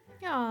 3.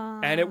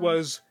 Aww. And it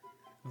was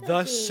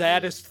the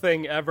saddest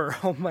thing ever.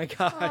 Oh my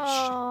gosh.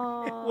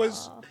 Aww. It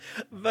was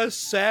the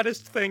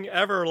saddest thing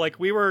ever. Like,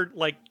 we were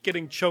like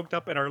getting choked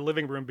up in our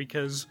living room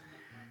because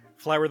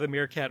Flower the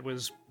meerkat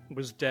was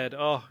dead.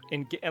 Oh,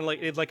 and like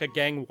it's like a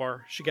gang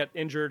war. She got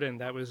injured, and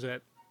that was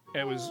it.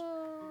 It was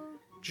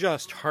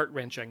just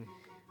heart-wrenching.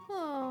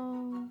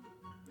 Oh.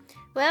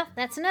 Well,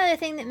 that's another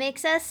thing that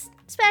makes us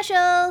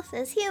special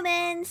as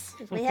humans.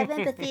 Is we have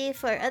empathy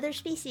for other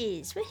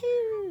species.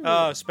 Woohoo!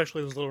 Oh,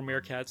 especially those little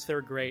meerkats.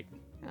 They're great.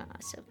 Oh,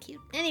 so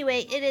cute.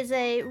 Anyway, it is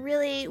a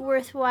really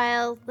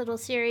worthwhile little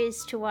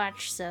series to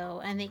watch,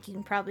 so I think you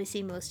can probably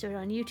see most of it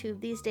on YouTube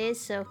these days,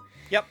 so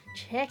yep.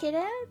 Check it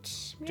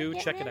out. Do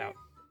check it out.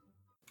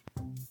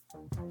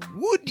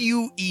 Would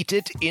you eat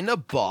it in a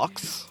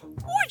box?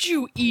 Would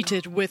you eat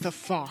it with a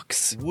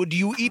fox? Would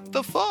you eat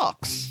the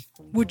fox?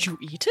 Would you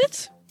eat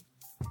it?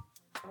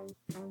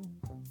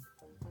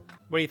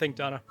 What do you think,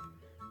 Donna?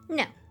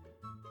 No.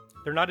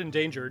 They're not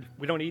endangered.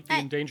 We don't eat the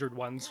endangered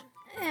ones.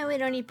 We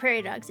don't eat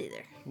prairie dogs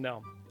either.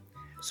 No.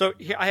 So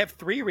here, I have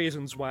 3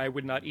 reasons why I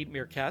would not eat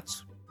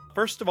meerkats.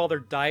 First of all, their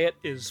diet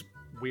is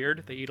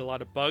weird. They eat a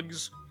lot of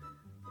bugs.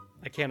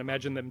 I can't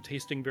imagine them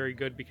tasting very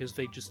good because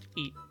they just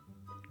eat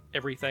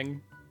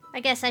everything. I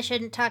guess I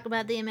shouldn't talk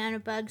about the amount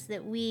of bugs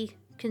that we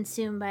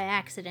consume by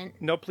accident.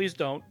 No, please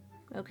don't.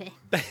 Okay.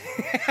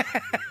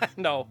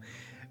 No.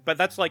 But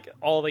that's like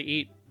all they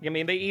eat. I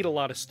mean, they eat a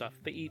lot of stuff.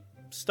 They eat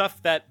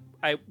stuff that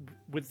I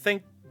would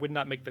think would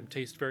not make them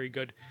taste very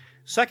good.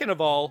 Second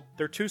of all,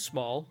 they're too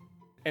small.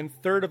 And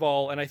third of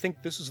all, and I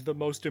think this is the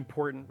most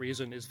important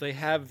reason, is they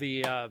have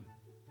the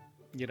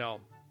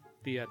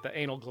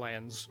anal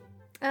glands.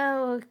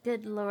 Oh,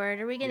 good Lord.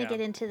 Are we going to get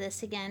into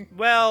this again?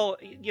 Well,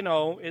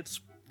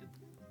 it's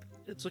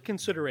a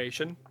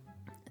consideration.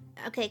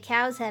 Okay,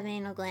 cows have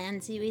anal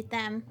glands. You eat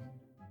them?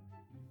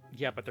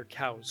 Yeah, but they're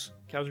cows.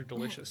 Cows are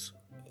delicious.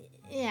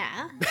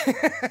 Yeah.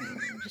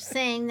 I'm just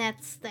saying that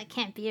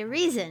can't be a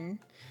reason.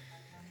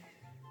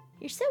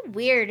 You're so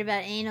weird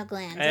about anal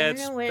glands. I don't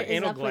know what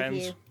is up with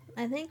you.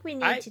 I think we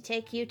need to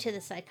take you to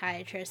the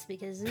psychiatrist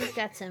because you've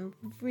got some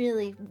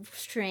really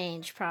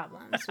strange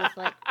problems with,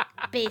 like,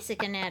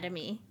 basic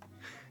anatomy.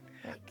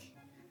 Like,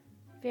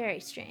 very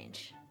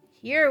strange.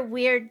 You're a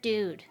weird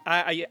dude.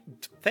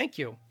 Thank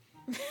you.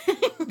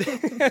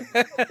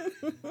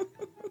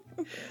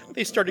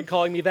 They started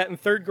calling me that in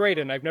 3rd grade,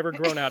 and I've never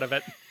grown out of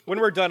it. When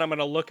we're done, I'm going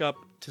to look up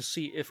to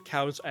see if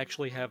cows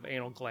actually have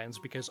anal glands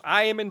because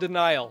I am in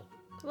denial.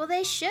 Well,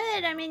 they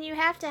should. I mean, you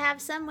have to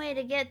have some way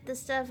to get the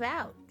stuff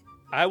out.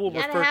 I will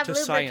refer to science.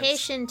 You gotta have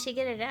lubrication to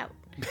get it out.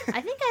 I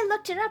think I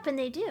looked it up and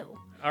they do.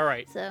 All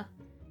right. So.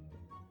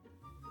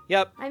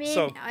 Yep. I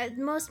mean,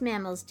 most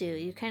mammals do.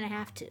 You kind of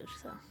have to.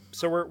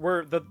 So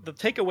we're the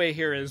takeaway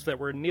here is that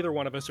neither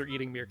one of us are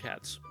eating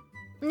meerkats.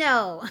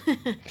 No.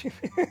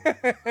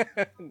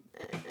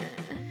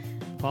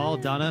 Paul,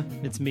 Donna,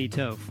 it's me,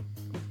 Toph.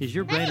 Is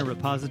your brain a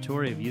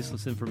repository of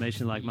useless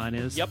information like mine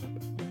is? Yep.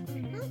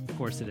 Of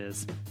course it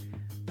is.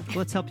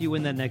 Let's help you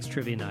win that next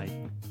trivia night.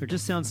 Or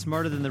just sound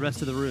smarter than the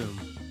rest of the room.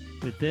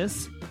 With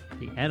this,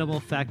 the Animal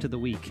Fact of the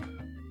Week.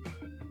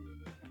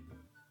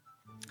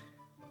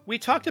 We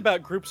talked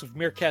about groups of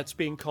meerkats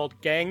being called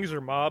gangs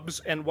or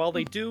mobs, and while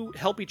they do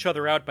help each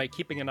other out by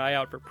keeping an eye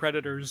out for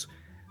predators,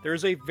 there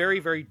is a very,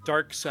 very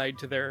dark side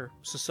to their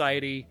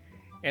society,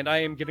 and I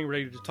am getting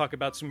ready to talk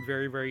about some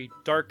very, very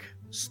dark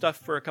stuff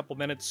for a couple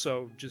minutes,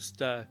 so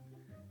just,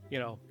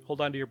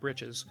 hold on to your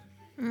britches.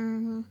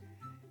 Mm-hmm.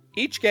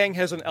 Each gang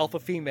has an alpha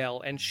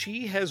female, and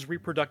she has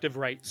reproductive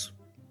rights.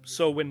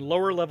 So when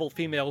lower-level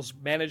females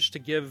manage to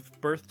give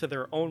birth to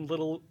their own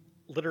little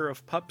litter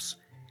of pups,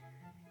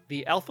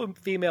 the alpha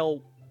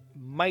female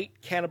might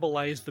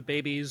cannibalize the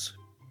babies,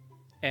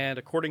 and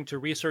according to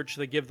research,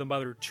 they give the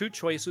mother 2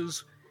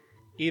 choices: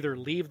 either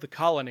leave the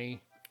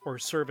colony or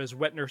serve as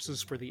wet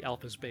nurses for the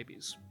alpha's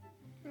babies.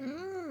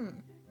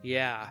 Mm.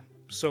 Yeah,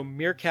 so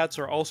meerkats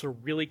are also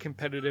really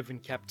competitive in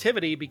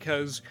captivity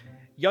because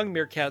young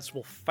meerkats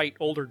will fight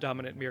older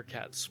dominant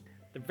meerkats.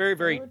 They're very,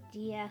 very... Oh,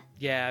 dear.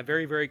 Yeah,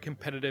 very, very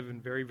competitive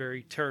and very,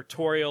 very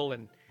territorial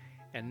and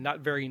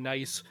not very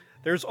nice.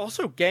 There's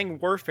also gang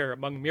warfare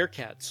among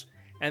meerkats,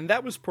 and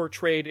that was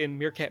portrayed in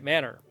Meerkat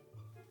Manor.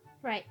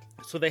 Right.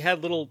 So they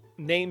had little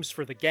names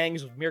for the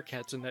gangs of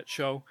meerkats in that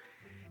show.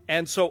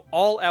 And so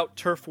all-out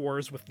turf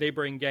wars with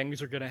neighboring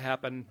gangs are going to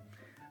happen.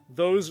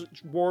 Those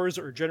wars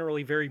are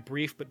generally very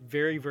brief, but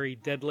very, very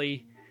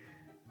deadly.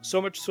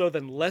 So much so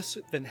that less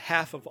than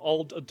half of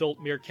all adult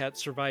meerkats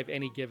survive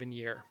any given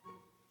year.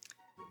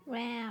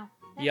 Wow.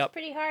 That's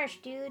pretty harsh,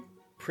 dude.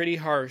 Pretty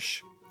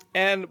harsh.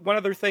 And one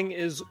other thing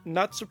is,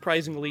 not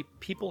surprisingly,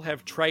 people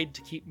have tried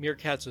to keep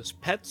meerkats as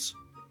pets.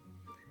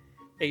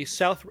 A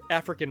South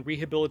African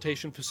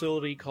rehabilitation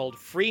facility called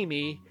Free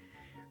Me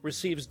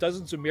receives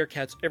dozens of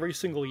meerkats every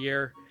single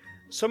year.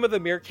 Some of the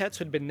meerkats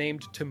had been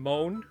named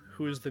Timon,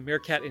 who is the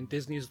meerkat in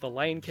Disney's The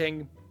Lion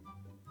King.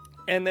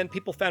 And then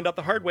people found out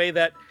the hard way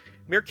that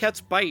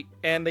meerkats bite,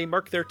 and they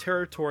mark their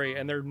territory,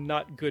 and they're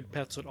not good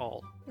pets at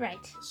all.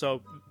 Right.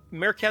 So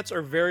meerkats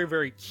are very,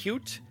 very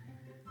cute,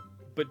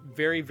 but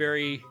very,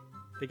 very...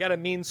 They got a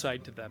mean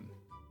side to them.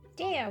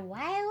 They are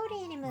wild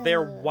animals.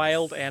 They're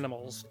wild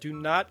animals. Do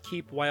not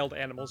keep wild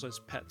animals as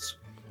pets.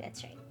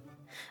 That's right.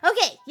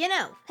 Okay,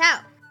 how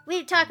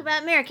we talk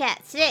about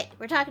meerkats today.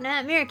 We're talking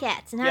about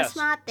meerkats and how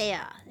smart they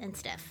are and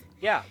stuff.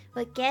 Yeah.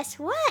 But guess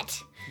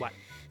what? What?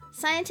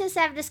 Scientists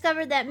have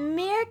discovered that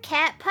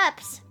meerkat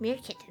pups,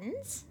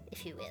 meerkittens,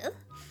 if you will,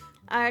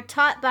 are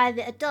taught by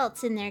the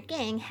adults in their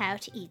gang how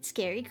to eat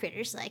scary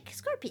critters like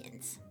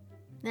scorpions.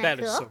 That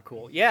is so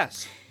cool.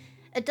 Yes.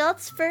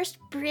 Adults first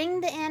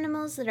bring the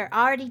animals that are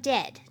already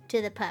dead to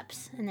the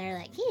pups, and they're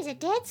like, here's a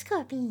dead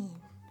scorpion.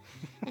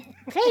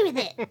 Play with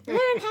it.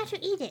 Learn how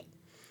to eat it.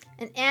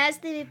 And as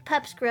the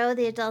pups grow,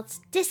 the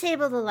adults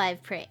disable the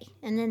live prey,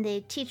 and then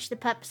they teach the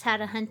pups how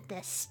to hunt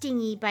the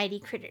stingy,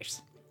 bitey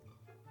critters.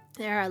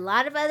 There are a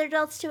lot of other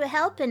adults to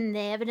help, and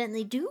they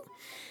evidently do.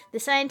 The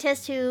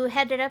scientist who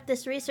headed up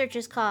this research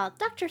is called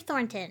Dr.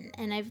 Thornton,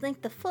 and I've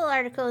linked the full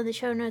article in the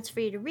show notes for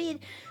you to read,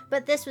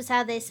 but this was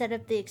how they set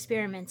up the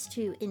experiments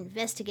to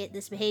investigate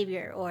this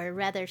behavior, or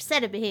rather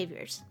set of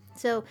behaviors.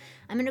 So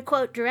I'm going to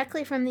quote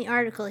directly from the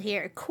article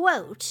here.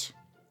 Quote,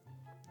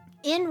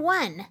 in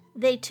one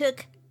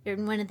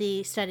of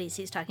the studies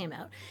he's talking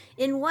about.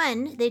 In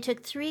one, they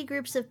took 3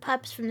 groups of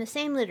pups from the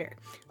same litter.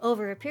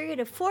 Over a period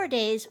of 4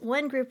 days,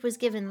 one group was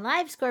given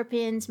live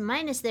scorpions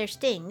minus their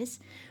stings,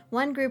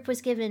 one group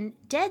was given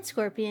dead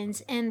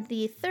scorpions, and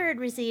the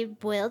third received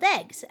boiled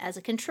eggs as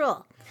a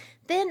control.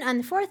 then on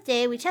the 4th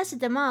day, we tested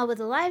them all with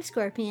a live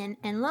scorpion,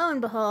 and lo and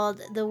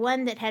behold, the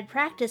one that had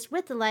practiced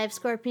with the live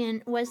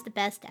scorpion was the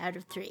best out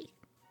of 3.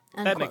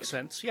 Unquote. That makes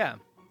sense, yeah.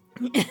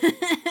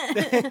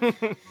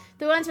 The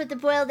ones with the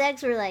boiled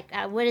eggs were like,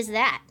 what is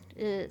that?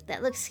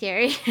 That looks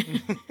scary.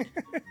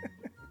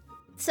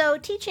 So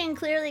teaching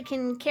clearly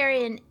can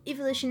carry an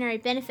evolutionary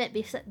benefit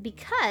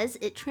because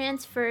it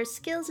transfers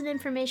skills and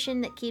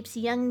information that keeps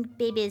young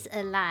babies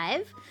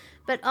alive,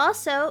 but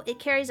also it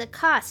carries a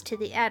cost to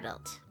the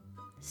adult.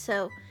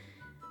 So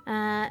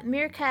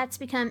meerkats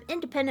become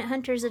independent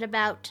hunters at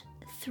about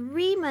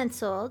 3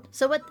 months old.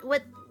 So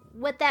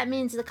what that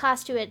means, the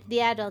cost to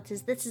the adult,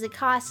 is this is a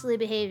costly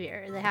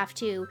behavior. They have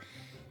to,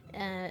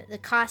 the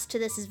cost to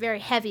this is very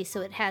heavy,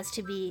 so it has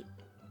to be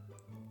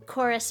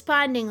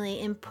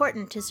correspondingly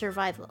important to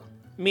survival.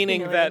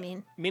 Meaning You know that what I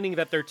mean? meaning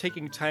that they're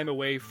taking time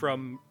away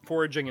from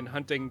foraging and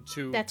hunting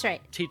to That's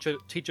right.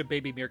 teach a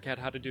baby meerkat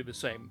how to do the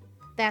same.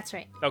 That's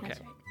right. Okay.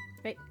 That's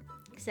right.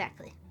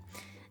 Exactly.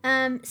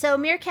 So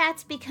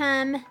meerkats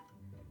become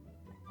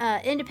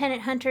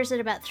independent hunters at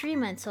about 3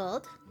 months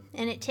old,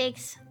 and it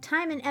takes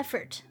time and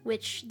effort,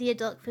 which the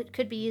adult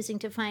could be using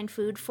to find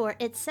food for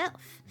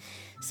itself.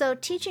 So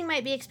teaching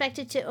might be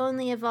expected to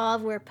only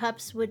evolve where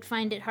pups would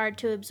find it hard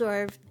to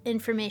absorb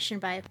information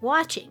by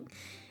watching.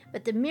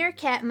 But the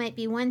meerkat might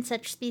be one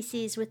such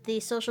species with the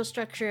social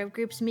structure of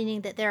groups,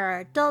 meaning that there are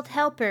adult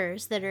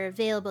helpers that are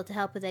available to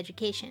help with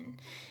education.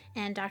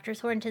 And Dr.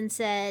 Thornton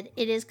said,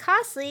 it is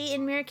costly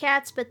in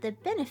meerkats, but the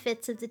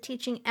benefits of the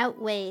teaching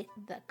outweigh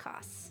the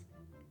costs,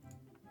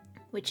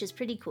 which is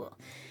pretty cool.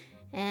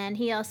 And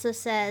he also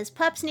says,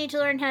 pups need to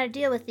learn how to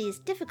deal with these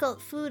difficult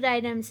food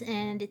items,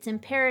 and it's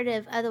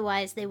imperative,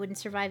 otherwise they wouldn't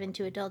survive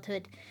into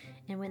adulthood.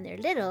 And when they're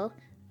little,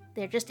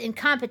 they're just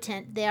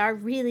incompetent. They are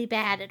really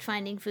bad at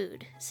finding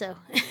food. So,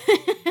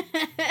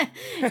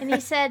 and he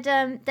said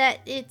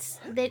that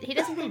he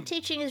doesn't think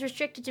teaching is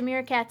restricted to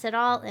meerkats at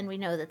all, and we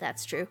know that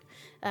that's true.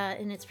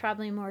 And it's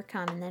probably more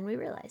common than we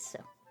realize. So,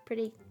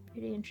 pretty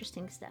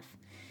interesting stuff.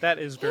 That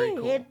is very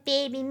cool. A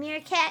baby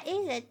meerkat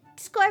is a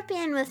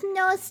scorpion with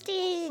no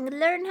sting.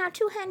 Learn how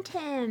to hunt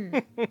him.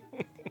 Okay.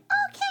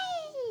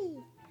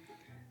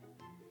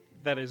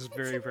 That is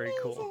very, very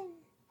cool.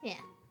 Yeah,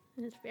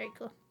 it's very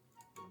cool.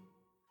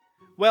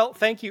 Well,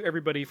 thank you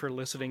everybody for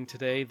listening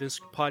today. This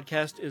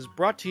podcast is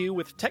brought to you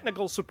with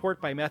technical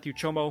support by Matthew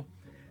Chomo,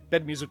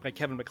 bed music by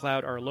Kevin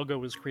MacLeod. Our logo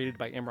was created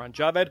by Imran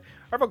Javed.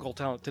 Our vocal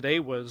talent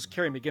today was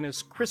Carrie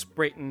McGinnis, Chris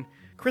Brayton,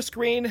 Chris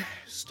Green,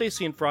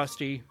 Stacy and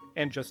Frosty,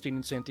 and Justine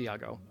and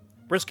Santiago.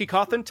 Brisky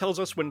Cawthon tells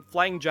us when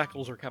flying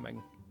jackals are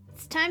coming.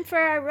 It's time for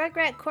our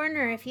Rugrat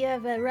Corner. If you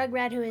have a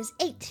Rugrat who is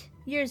 8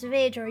 years of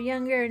age or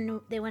younger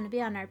and they want to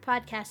be on our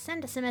podcast,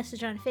 send us a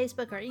message on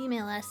Facebook or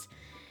email us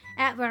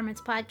at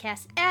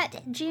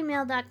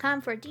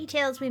varmintspodcast@gmail.com for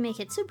details. We make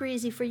it super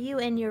easy for you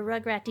and your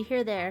Rugrat to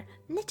hear their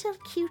little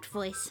cute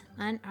voice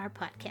on our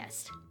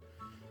podcast.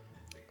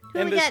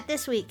 Who we got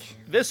this week?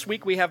 This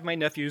week we have my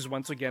nephews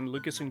once again,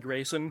 Lucas and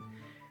Grayson.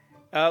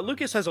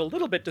 Lucas has a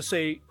little bit to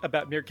say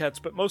about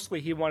meerkats, but mostly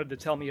he wanted to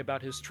tell me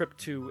about his trip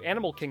to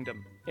Animal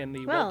Kingdom in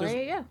the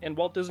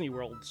Walt Disney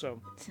World.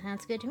 So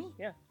sounds good to me.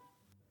 Yeah.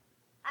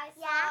 I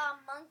saw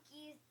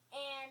monkeys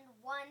and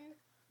one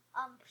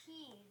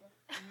peed.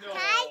 No.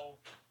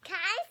 Can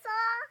I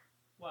saw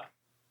what?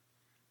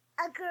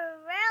 A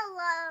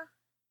gorilla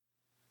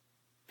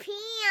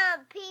pee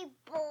on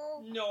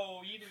people.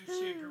 No, you didn't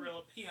see a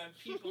gorilla pee on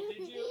people,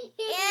 did you?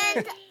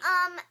 And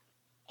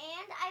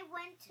I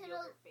went to the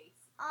Lion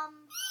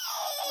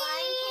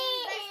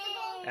King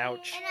festival.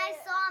 Ouch. And I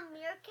saw a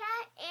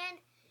meerkat, and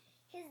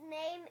his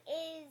name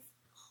is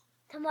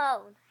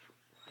Timon.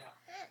 Yeah.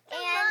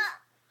 And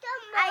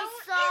I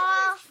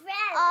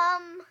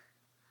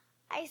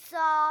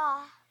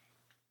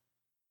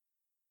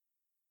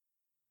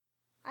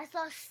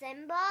saw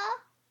Simba.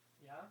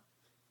 Yeah.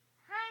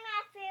 Hi,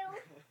 Matthew.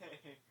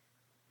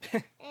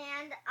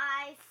 And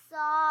I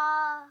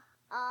saw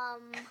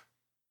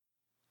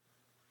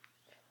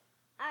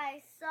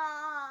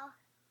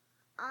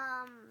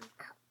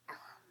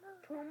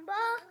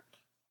Pumbaa.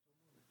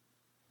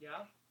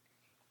 Yeah.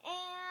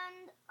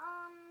 And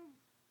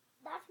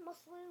that's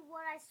mostly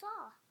what I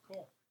saw.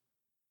 Cool.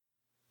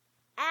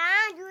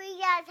 And we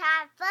just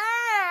had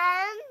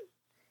fun.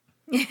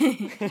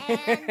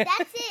 And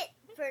that's it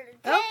for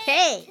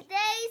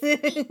today's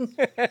speech.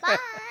 Bye.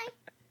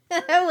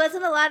 There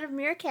wasn't a lot of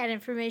meerkat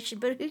information,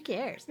 but who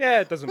cares?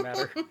 Yeah, it doesn't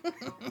matter.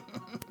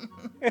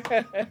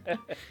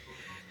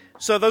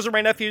 So those are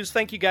my nephews.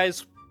 Thank you,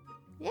 guys.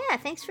 Yeah,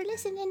 thanks for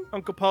listening.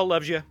 Uncle Paul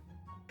loves you.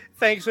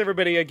 Thanks,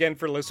 everybody, again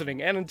for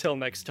listening, and until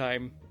next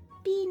time.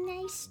 Be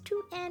nice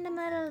to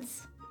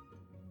animals.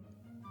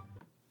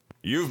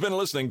 You've been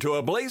listening to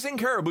a Blazing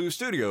Caribou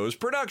Studios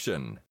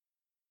production.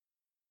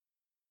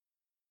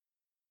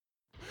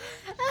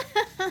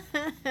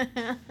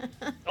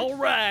 All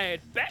right,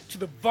 back to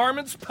the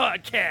Varmints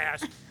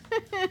Podcast.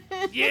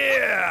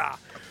 Yeah!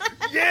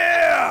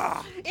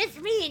 Yeah! It's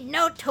me,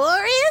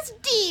 Notorious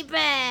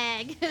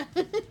D-Bag.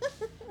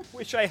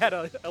 Wish I had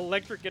an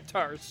electric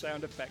guitar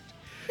sound effect.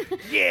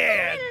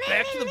 Yeah,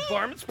 back to the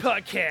Varmints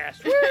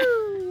Podcast.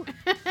 Woo!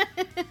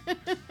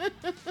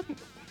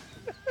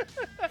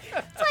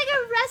 It's like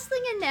a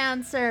wrestling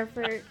announcer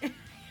for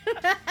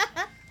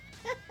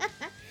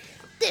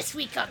this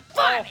week on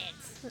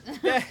Varmints.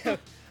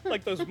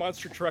 Like those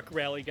monster truck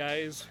rally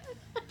guys.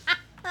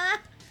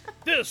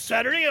 This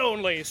Saturday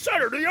only.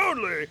 Saturday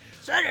only.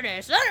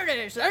 Saturday.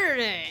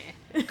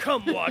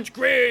 Come watch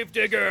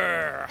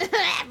Gravedigger.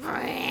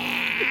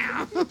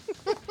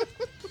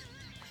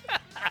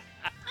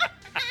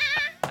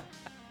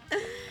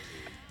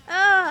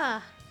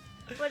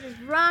 What is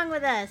wrong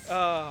with us?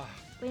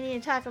 We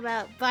need to talk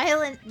about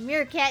violent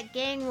meerkat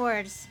gang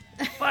wars.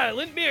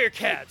 Violent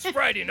meerkats,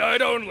 Friday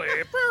night only.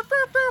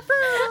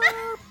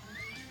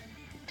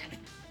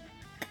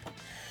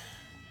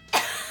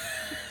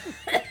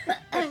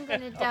 I'm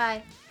gonna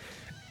die.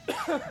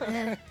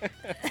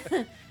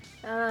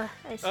 I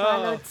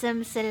swallowed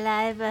some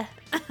saliva.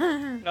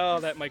 Oh,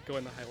 that might go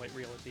in the highlight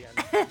reel at the end.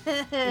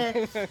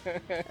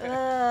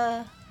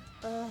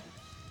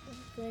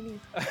 Funny.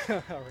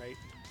 All right.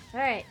 All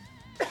right.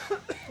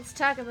 Let's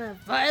talk about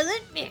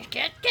violent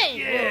meerkat gang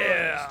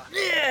Yeah. wars.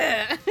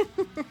 Yeah.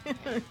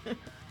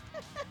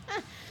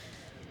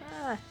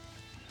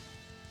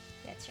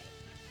 That's right.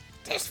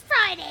 This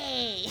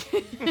Friday.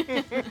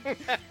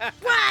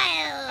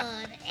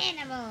 Wild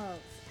animals.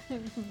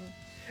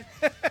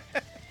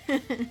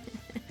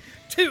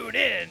 Tune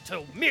in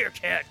to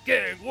Meerkat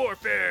Gang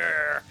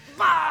Warfare.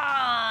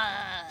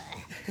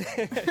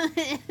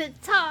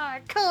 It's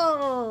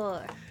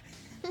hardcore.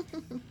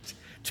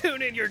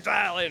 Tune in your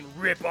dial and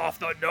rip off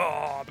the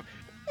knob.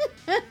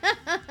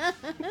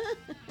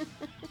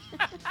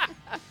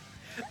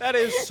 That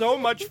is so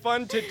much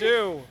fun to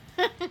do.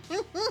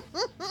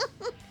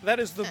 That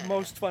is the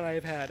most fun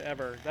I've had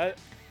ever. That.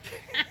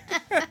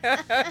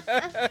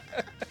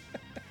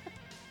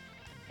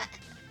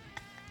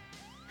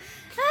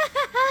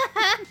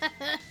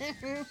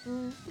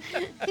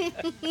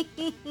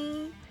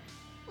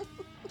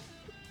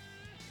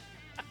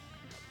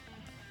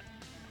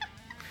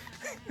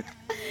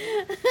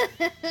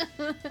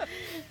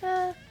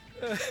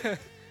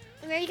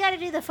 You gotta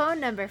do the phone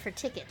number for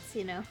tickets,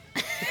 you know.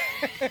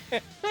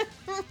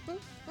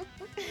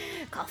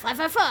 Call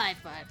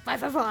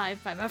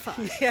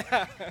 555-555-555.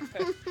 Yeah.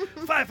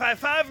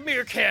 555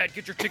 Meerkat.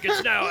 Get your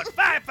tickets now at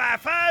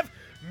 555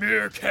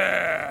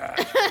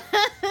 Meerkat.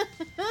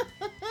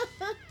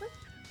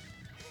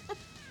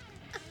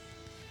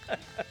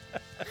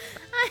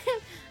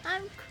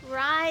 I'm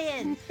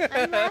crying.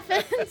 I'm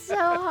laughing so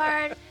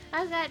hard.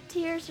 I've got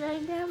tears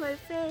running down my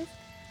face.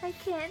 I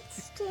can't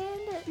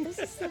stand it. This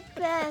is the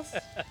best.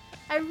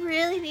 I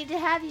really need to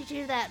have you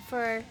do that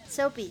for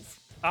Soapies.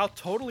 I'll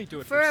totally do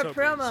it for a Soapies.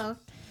 promo.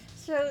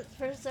 So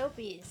for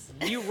Soapies.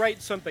 You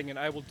write something and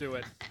I will do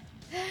it.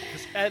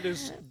 That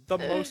is the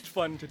most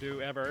fun to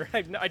do ever.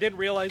 I didn't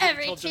realize it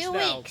until just now.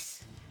 Every 2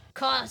 weeks.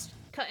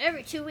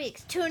 Every 2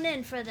 weeks. Tune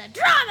in for the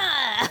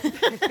drama.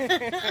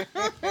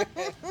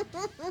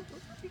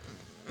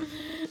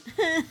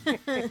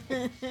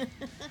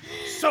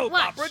 Soap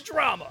opera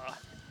drama.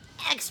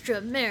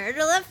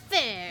 Extramarital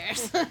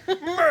affairs.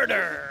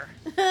 Murder.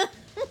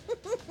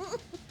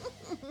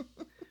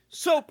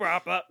 Soap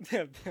opera.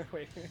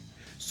 Wait.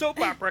 Soap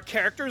opera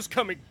characters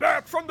coming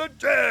back from the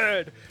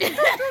dead.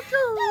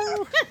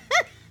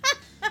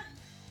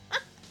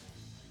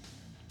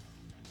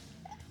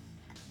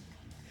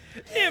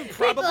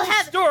 Improbable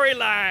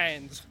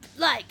storylines.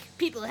 Like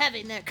people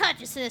having their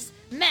consciousness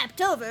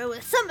mapped over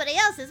with somebody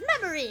else's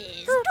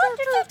memories.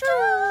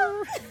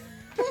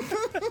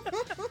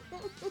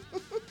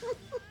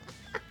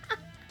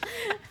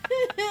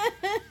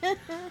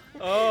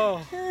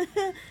 Oh.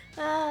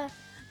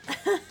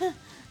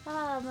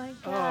 Oh my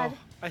God. Oh,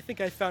 I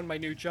think I found my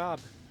new job.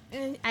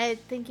 I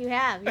think you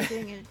have. You're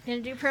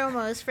gonna do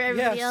promos for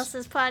everybody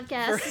else's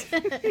podcast.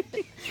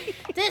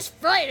 This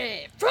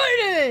Friday.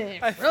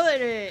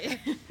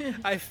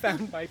 I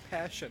found my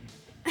passion.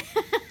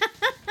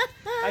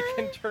 I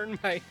can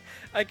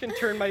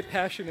turn my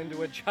passion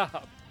into a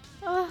job.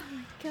 Oh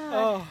my God.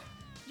 Oh.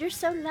 You're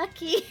so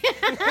lucky.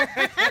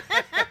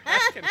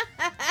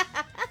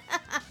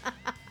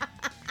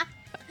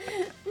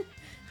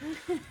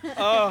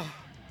 Oh.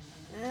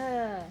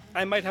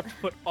 I might have to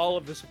put all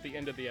of this at the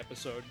end of the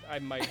episode. I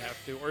might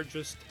have to. Or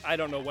just, I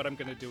don't know what I'm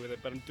going to do with it,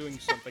 but I'm doing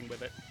something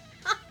with it.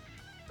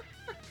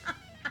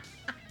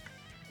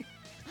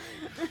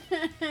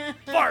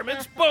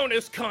 Varmints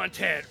bonus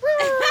content!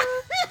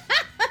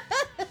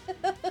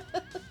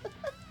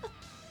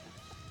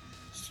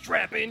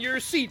 Strap in your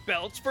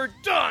seatbelts for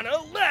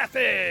Donna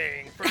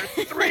laughing for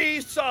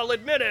 3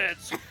 solid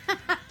minutes.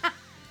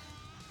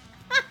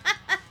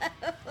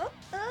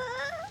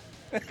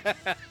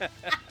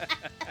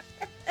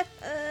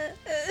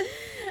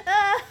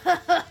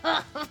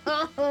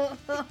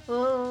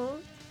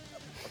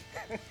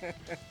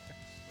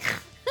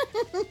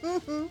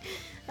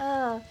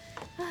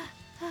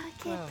 I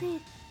can't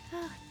breathe.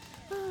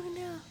 Oh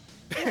no.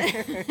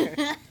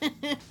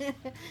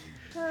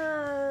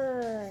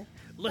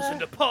 Listen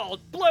to Paul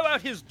blow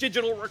out his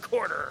digital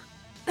recorder.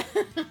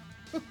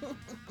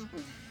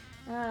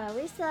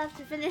 We still have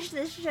to finish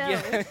this show.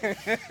 Yeah.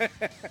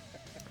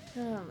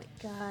 Oh my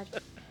god.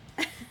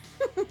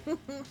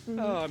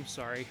 Oh, I'm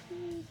sorry.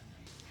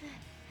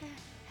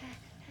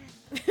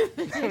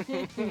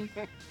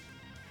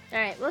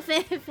 Alright, we'll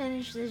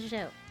finish this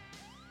show.